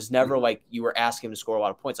years, was never like you were asking him to score a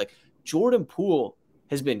lot of points. Like Jordan Poole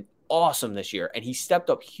has been awesome this year, and he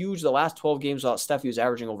stepped up huge the last 12 games without Steph. He was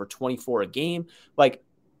averaging over 24 a game. Like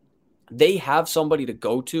they have somebody to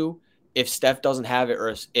go to if Steph doesn't have it,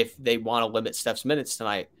 or if they want to limit Steph's minutes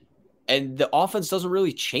tonight. And the offense doesn't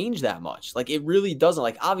really change that much. Like it really doesn't.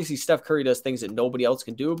 Like obviously Steph Curry does things that nobody else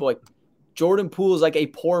can do, but like Jordan Poole is like a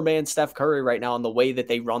poor man Steph Curry right now in the way that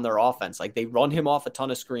they run their offense. Like they run him off a ton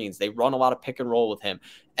of screens. They run a lot of pick and roll with him.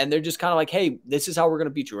 And they're just kind of like, hey, this is how we're going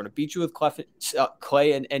to beat you. We're going to beat you with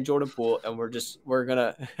Klay and Jordan Poole. And we're going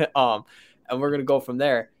to go from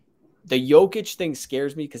there. The Jokic thing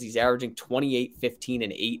scares me because he's averaging 28, 15,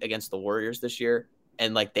 and 8 against the Warriors this year.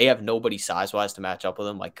 And like they have nobody size-wise to match up with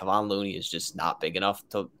him. Like Kevon Looney is just not big enough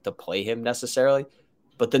to play him necessarily.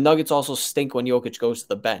 But the Nuggets also stink when Jokic goes to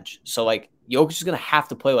the bench. So, like, Jokic is going to have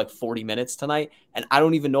to play, like, 40 minutes tonight. And I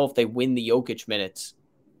don't even know if they win the Jokic minutes,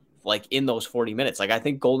 like, in those 40 minutes. Like, I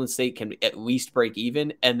think Golden State can at least break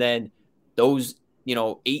even. And then those,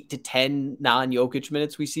 8 to 10 non-Jokic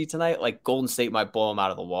minutes we see tonight, like, Golden State might blow them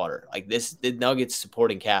out of the water. Like, the Nuggets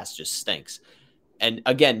supporting cast just stinks. And,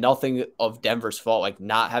 again, nothing of Denver's fault. Like,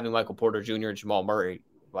 not having Michael Porter Jr. and Jamal Murray,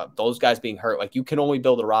 those guys being hurt, like you can only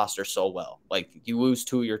build a roster so well. Like you lose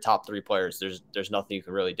 2 of your top 3 players, there's nothing you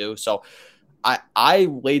can really do. So I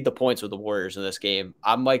laid the points with the Warriors in this game.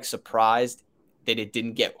 I'm like surprised that it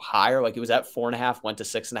didn't get higher. Like it was at 4.5, went to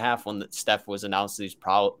 6.5 when Steph was announced that he's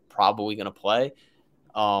probably going to play.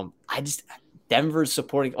 Denver's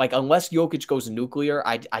supporting, like unless Jokic goes nuclear,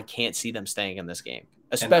 I can't see them staying in this game,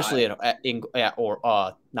 especially not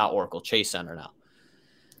Oracle, Chase Center now.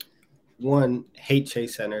 One, hate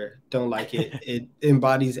Chase Center. Don't like it. It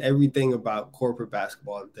embodies everything about corporate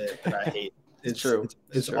basketball that I hate. It's true.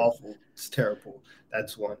 It's awful. It's terrible.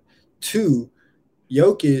 That's one. 2,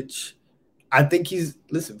 Jokic, I think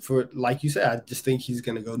like you said, I just think he's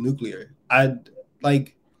going to go nuclear. I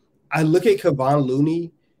look at Kevon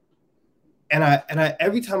Looney and I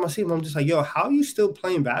every time I see him, I'm just like, yo, how are you still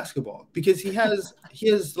playing basketball? Because he has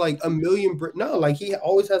like a million. He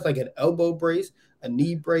always has like an elbow brace, a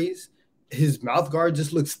knee brace. His mouth guard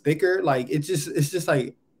just looks thicker. Like it's just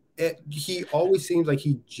like he always seems like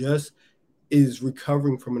he just is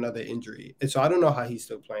recovering from another injury. And so I don't know how he's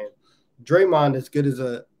still playing. Draymond, as good as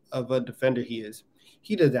a defender he is,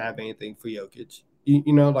 he doesn't have anything for Jokic.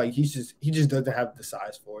 You know, like he just doesn't have the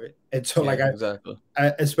size for it. And so exactly.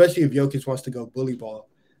 I especially if Jokic wants to go bully ball.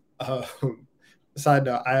 Side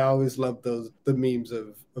note, I always love the memes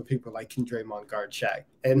of people like, can Draymond guard Shaq?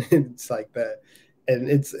 And it's like that. And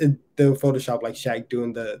they'll Photoshop like Shaq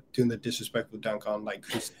doing the disrespectful dunk on like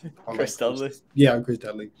Chris Dudley. Yeah, on Chris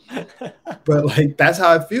Dudley. But like that's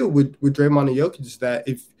how I feel with Draymond and Jokic, is that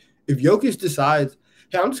if Jokic decides,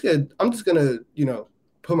 hey, I'm just gonna, you know,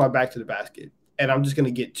 put my back to the basket and I'm just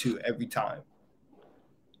gonna get 2 every time,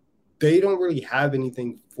 they don't really have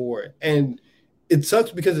anything for it. And it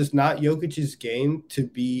sucks because it's not Jokic's game to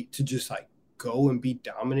just like go and be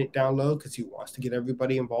dominant down low because he wants to get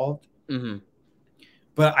everybody involved. Mm-hmm.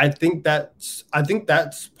 But I think that's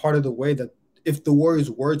part of the way that if the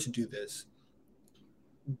Warriors were to do this,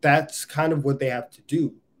 that's kind of what they have to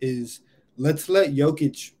do, is let's let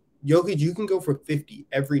Jokic, you can go for 50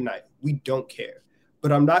 every night. We don't care.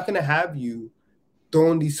 But I'm not going to have you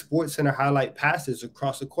throwing these Sports Center highlight passes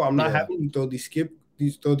across the court. I'm not having you throw these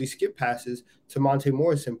skip passes to Monte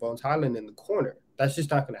Morris and Bones Highland in the corner. That's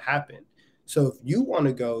just not going to happen. So if you want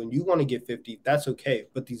to go and you want to get 50, that's okay.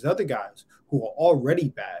 But these other guys who are already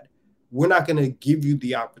bad, we're not going to give you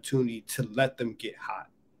the opportunity to let them get hot.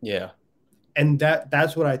 Yeah. And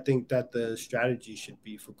that's what I think that the strategy should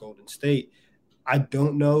be for Golden State. I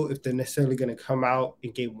don't know if they're necessarily going to come out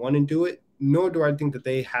in game 1 and do it, nor do I think that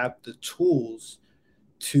they have the tools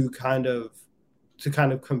to kind of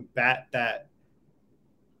combat that.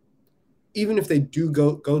 Even if they do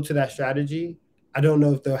go to that strategy, I don't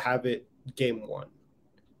know if they'll have it game 1.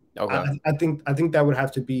 Okay. I think that would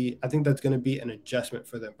have to be. I think that's going to be an adjustment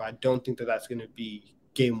for them, but I don't think that that's going to be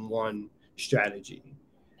game 1 strategy.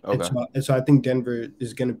 Okay. And so I think Denver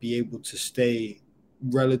is going to be able to stay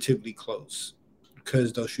relatively close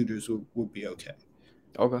because those shooters will be okay.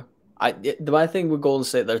 Okay. My thing with Golden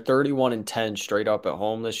State, they're 31-10 straight up at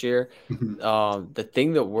home this year. The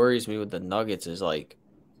thing that worries me with the Nuggets is like,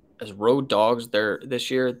 as road dogs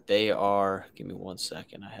this year, they are. Give me 1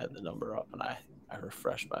 second. I had the number up and I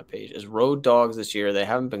refreshed my page. As road dogs this year, they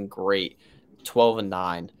haven't been great.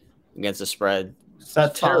 12-9 against the spread. It's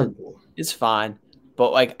not terrible. It's fine,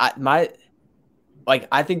 but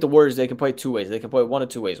I think the Warriors, they can play 2 ways. They can play 1 of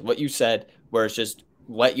 2 ways. What you said, where it's just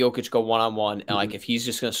let Jokic go 1-on-1, and like if he's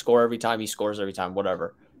just going to score every time, he scores every time,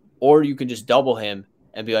 whatever. Or you can just double him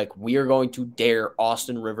and be like, we are going to dare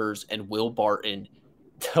Austin Rivers and Will Barton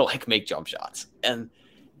to like make jump shots. And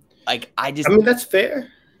like I mean that's fair.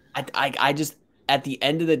 I just at the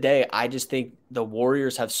end of the day, I just think the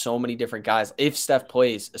Warriors have so many different guys. If Steph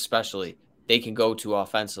plays, especially, they can go to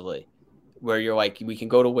offensively, where you're like, we can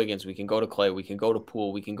go to Wiggins, we can go to Clay, we can go to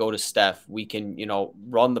Poole, we can go to Steph, we can, you know,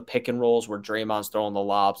 run the pick and rolls where Draymond's throwing the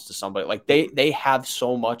lobs to somebody. Like they have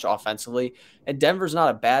so much offensively, and Denver's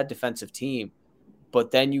not a bad defensive team,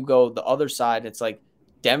 but then you go the other side, it's like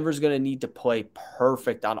Denver's going to need to play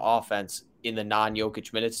perfect on offense in the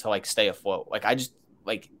non-Jokic minutes to like stay afloat. Like I just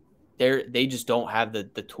like they just don't have the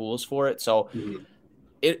tools for it. So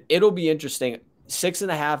it'll be interesting.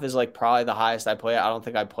 6.5 is like probably the highest I play it. I don't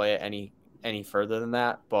think I'd play it any further than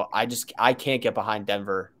that, but I can't get behind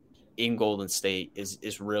Denver in Golden State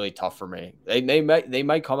is really tough for me. They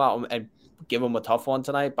might come out and give them a tough one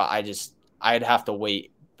tonight, but I'd have to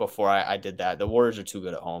wait before I did that. The Warriors are too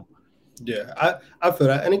good at home. Yeah, I feel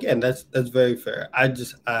that, and again, that's very fair. I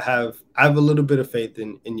have a little bit of faith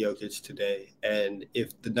in Jokic today, and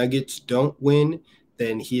if the Nuggets don't win,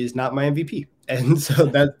 then he is not my MVP, and so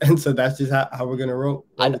that's just how we're gonna roll.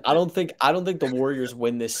 I don't think the Warriors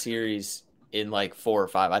win this series in like 4 or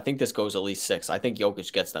 5. I think this goes at least 6. I think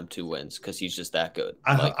Jokic gets them 2 wins because he's just that good.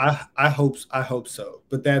 I hope so,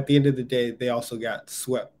 but at the end of the day, they also got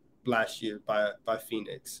swept last year by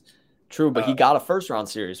Phoenix. True, but he got a first-round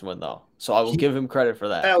series win though, so I will give him credit for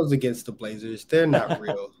that. That was against the Blazers. They're not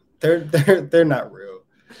real. They're not real.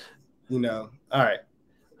 You know. All right,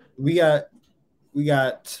 we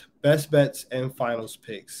got best bets and finals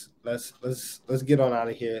picks. Let's get on out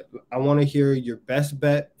of here. I want to hear your best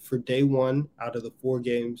bet for day 1 out of the 4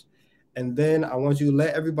 games, and then I want you to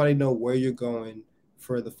let everybody know where you're going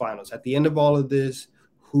for the finals. At the end of all of this,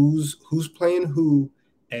 who's playing who,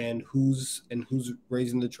 and who's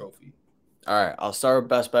raising the trophy. All right, I'll start with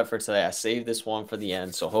best bet for today. I saved this one for the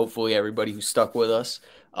end, so hopefully everybody who stuck with us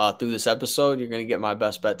through this episode, you're going to get my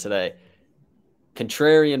best bet today.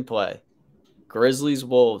 Contrarian play. Grizzlies,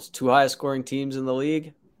 Wolves, 2 highest scoring teams in the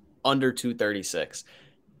league, under 236.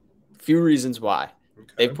 Few reasons why.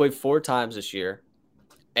 Okay. They've played 4 times this year.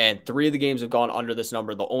 And 3 of the games have gone under this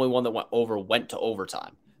number. The only one that went over went to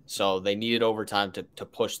overtime. So they needed overtime to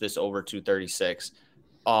push this over 236.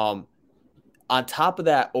 On top of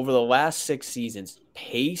that, over the last 6 seasons,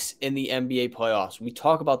 pace in the NBA playoffs, we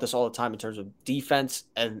talk about this all the time in terms of defense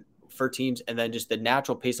and for teams, and then just the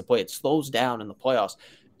natural pace of play. It slows down in the playoffs.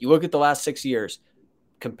 You look at the last 6 years,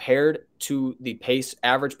 compared to the pace,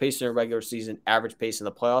 average pace in a regular season, average pace in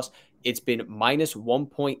the playoffs, it's been minus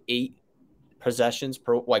 1.8 possessions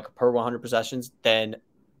per 100 possessions than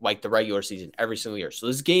like the regular season every single year. So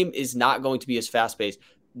this game is not going to be as fast paced.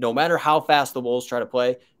 No matter how fast the Wolves try to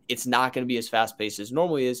play, it's not going to be as fast paced as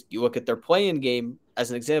normally is. You look at their play-in game as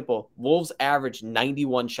an example. Wolves averaged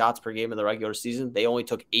 91 shots per game in the regular season. They only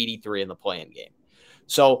took 83 in the play-in game.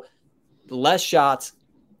 So less shots.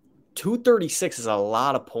 236 is a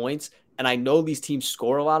lot of points. And I know these teams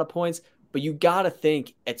score a lot of points, but you got to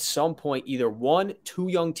think at some point, either 1, 2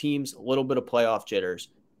 young teams, a little bit of playoff jitters.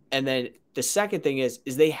 And then the second thing is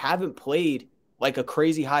they haven't played like a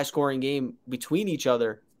crazy high scoring game between each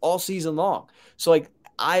other all season long. So like,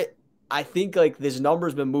 I think like this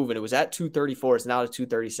number's been moving. It was at 234. It's now at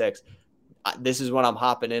 236. This is when I'm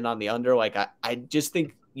hopping in on the under. Like, I just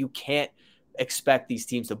think you can't expect these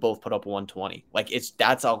teams to both put up 120. Like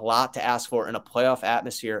that's a lot to ask for in a playoff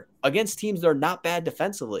atmosphere against teams that are not bad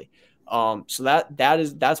defensively. So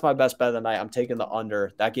that's my best bet of the night. I'm taking the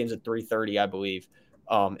under. That game's at 330, I believe,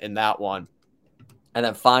 in that one. And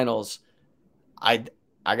then finals, I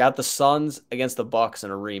got the Suns against the Bucks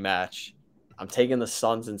in a rematch. I'm taking the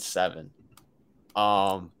Suns in 7.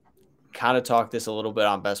 Kind of talked this a little bit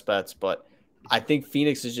on best bets, but I think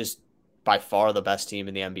Phoenix is just by far the best team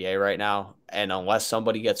in the NBA right now. And unless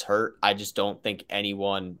somebody gets hurt, I just don't think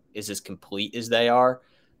anyone is as complete as they are.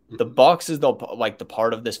 The Bucks is the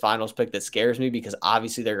part of this finals pick that scares me because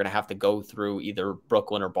obviously they're going to have to go through either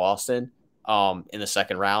Brooklyn or Boston in the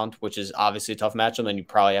second round, which is obviously a tough matchup. And then you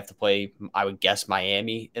probably have to play, I would guess,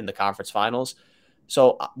 Miami in the conference finals.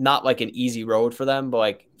 So not like an easy road for them, but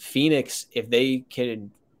like Phoenix, if they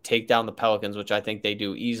can take down the Pelicans, which I think they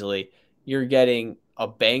do easily, you're getting a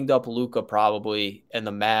banged up Luka probably and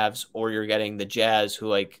the Mavs, or you're getting the Jazz who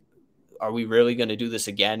like, are we really going to do this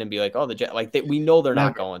again and be like, oh, the Jazz, like we know they're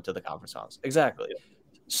not going to the conference finals. Exactly.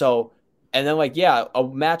 So, and then like, yeah,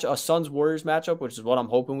 a Suns Warriors matchup, which is what I'm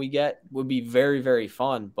hoping we get, would be very, very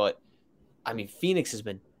fun. But I mean, Phoenix has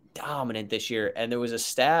been dominant this year. And there was a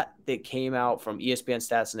stat that came out from ESPN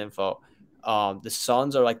Stats and Info. The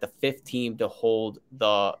Suns are like the 5th team to hold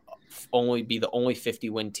the only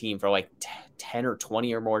 50-win team for like 10 or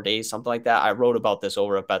 20 or more days, something like that. I wrote about this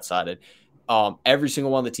over at BetSided. Every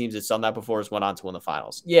single one of the teams that's done that before has went on to win the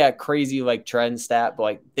finals. Yeah, crazy like trend stat, but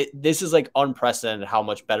like this is like unprecedented how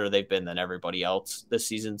much better they've been than everybody else this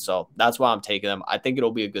season. So that's why I'm taking them. I think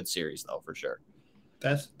it'll be a good series though, for sure.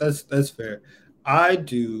 That's fair. I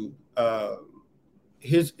do.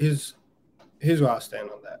 Here's where I stand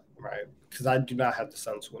on that, right? Because I do not have the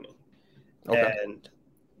Suns winning, and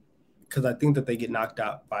because I think that they get knocked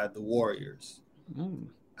out by the Warriors.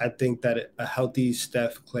 I think that a healthy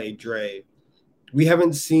Steph, Clay, Dre. We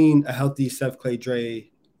haven't seen a healthy Steph, Clay,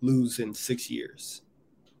 Dre lose in 6 years.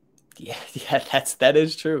 Yeah, that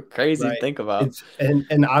is true. Crazy to think about.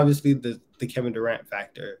 And obviously the Kevin Durant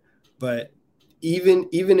factor, but even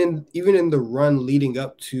in the run leading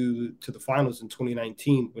up to the finals in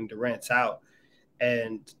 2019 when Durant's out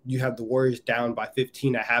and you have the Warriors down by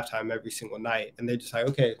 15 at halftime every single night, and they're just like,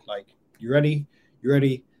 okay, like you ready,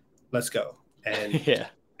 let's go, and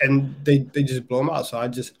and they just blow them out. So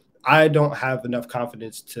I don't have enough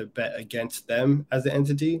confidence to bet against them as an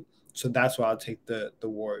entity. So that's why I'll take the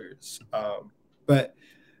Warriors. But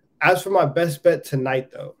as for my best bet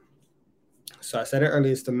tonight, though, so I said it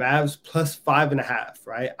earlier, it's the Mavs plus 5.5,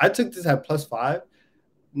 right? I took this at plus 5.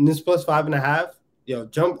 And this plus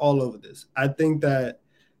 5.5, jump all over this. I think that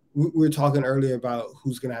we were talking earlier about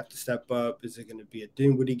who's going to have to step up. Is it going to be a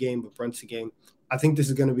Dinwiddie game, a Brunson game? I think this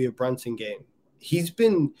is going to be a Brunson game.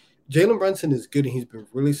 Jalen Brunson is good and he's been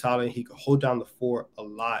really solid. He can hold down the fort a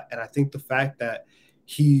lot. And I think the fact that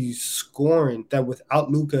he's scoring, that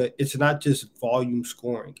without Luka, it's not just volume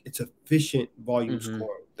scoring. It's efficient volume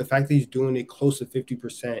scoring. The fact that he's doing it close to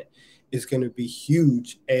 50% is going to be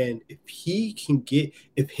huge. And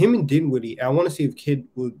if him and Dinwiddie, I want to see if Kidd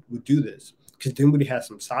would do this because Dinwiddie has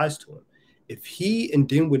some size to him. If he and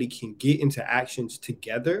Dinwiddie can get into actions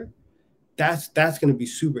together, that's going to be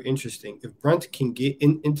super interesting. If Brunt can get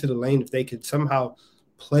into the lane, if they could somehow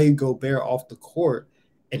play Gobert off the court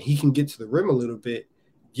and he can get to the rim a little bit,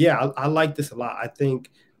 I like this a lot. I think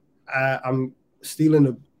I'm stealing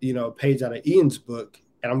a page out of Ian's book,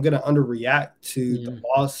 and I'm going to underreact to the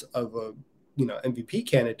loss of MVP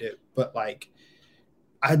candidate, but like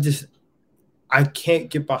I can't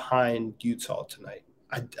get behind Utah tonight.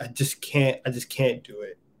 I just can't do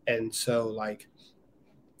it. And so like,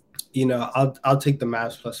 I'll take the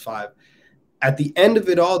Mavs +5. At the end of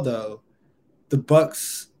it all though, the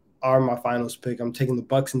Bucks are my finals pick. I'm taking the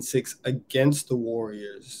Bucks in 6 against the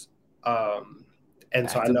Warriors. And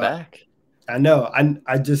so I know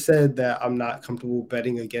I just said that I'm not comfortable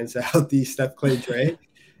betting against a healthy Steph, Clay, Dre,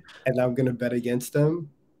 and I'm going to bet against them.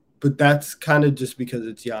 But that's kind of just because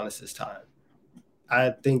it's Giannis's time.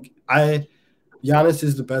 I think Giannis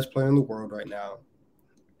is the best player in the world right now.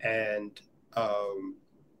 And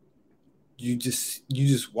you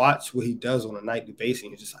just watch what he does on a nightly basis,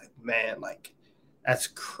 and you're just like, man, like, that's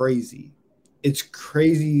crazy. It's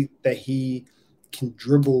crazy that he can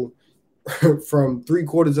dribble from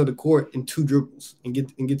 3/4 of the court in 2 dribbles and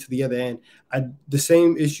get to the other end. The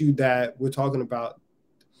same issue that we're talking about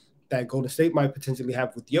that Golden State might potentially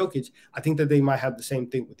have with Jokic, I think that they might have the same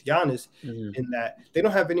thing with Giannis in that they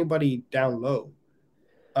don't have anybody down low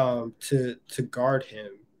to guard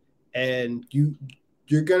him. And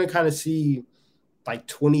you're going to kind of see like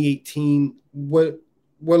 2018, what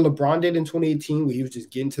LeBron did in 2018, where he was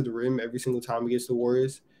just getting to the rim every single time against the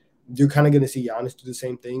Warriors. You're kind of going to see Giannis do the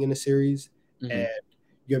same thing in the series. And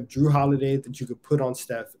you have Drew Holiday that you could put on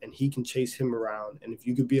Steph, and he can chase him around. And if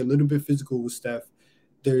you could be a little bit physical with Steph,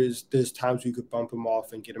 there's times you could bump him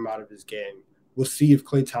off and get him out of his game. We'll see if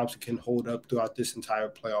Klay Thompson can hold up throughout this entire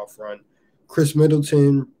playoff run. Chris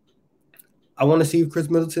Middleton, I want to see if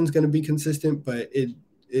Chris Middleton's going to be consistent, but it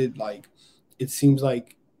seems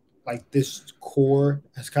like this core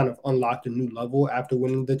has kind of unlocked a new level after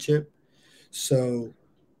winning the chip. So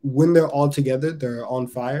when they're all together, they're on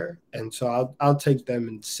fire. And so I'll take them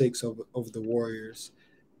in 6 over the Warriors.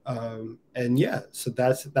 And yeah, so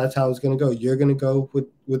that's how it's going to go. You're going to go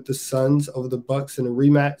with the Suns over the Bucks in a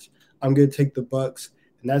rematch. I'm going to take the Bucks.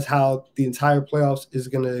 And that's how the entire playoffs is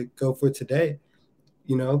going to go for today.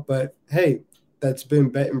 But hey, that's been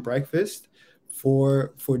Bet and Breakfast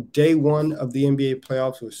for day 1 of the NBA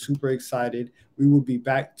playoffs. We're super excited. We will be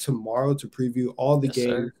back tomorrow to preview all the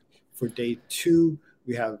games for day 2.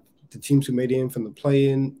 We have the teams who made it in from the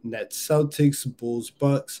play-in, Nets, Celtics, Bulls,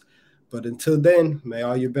 Bucks. But until then, may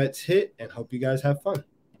all your bets hit, and hope you guys have fun.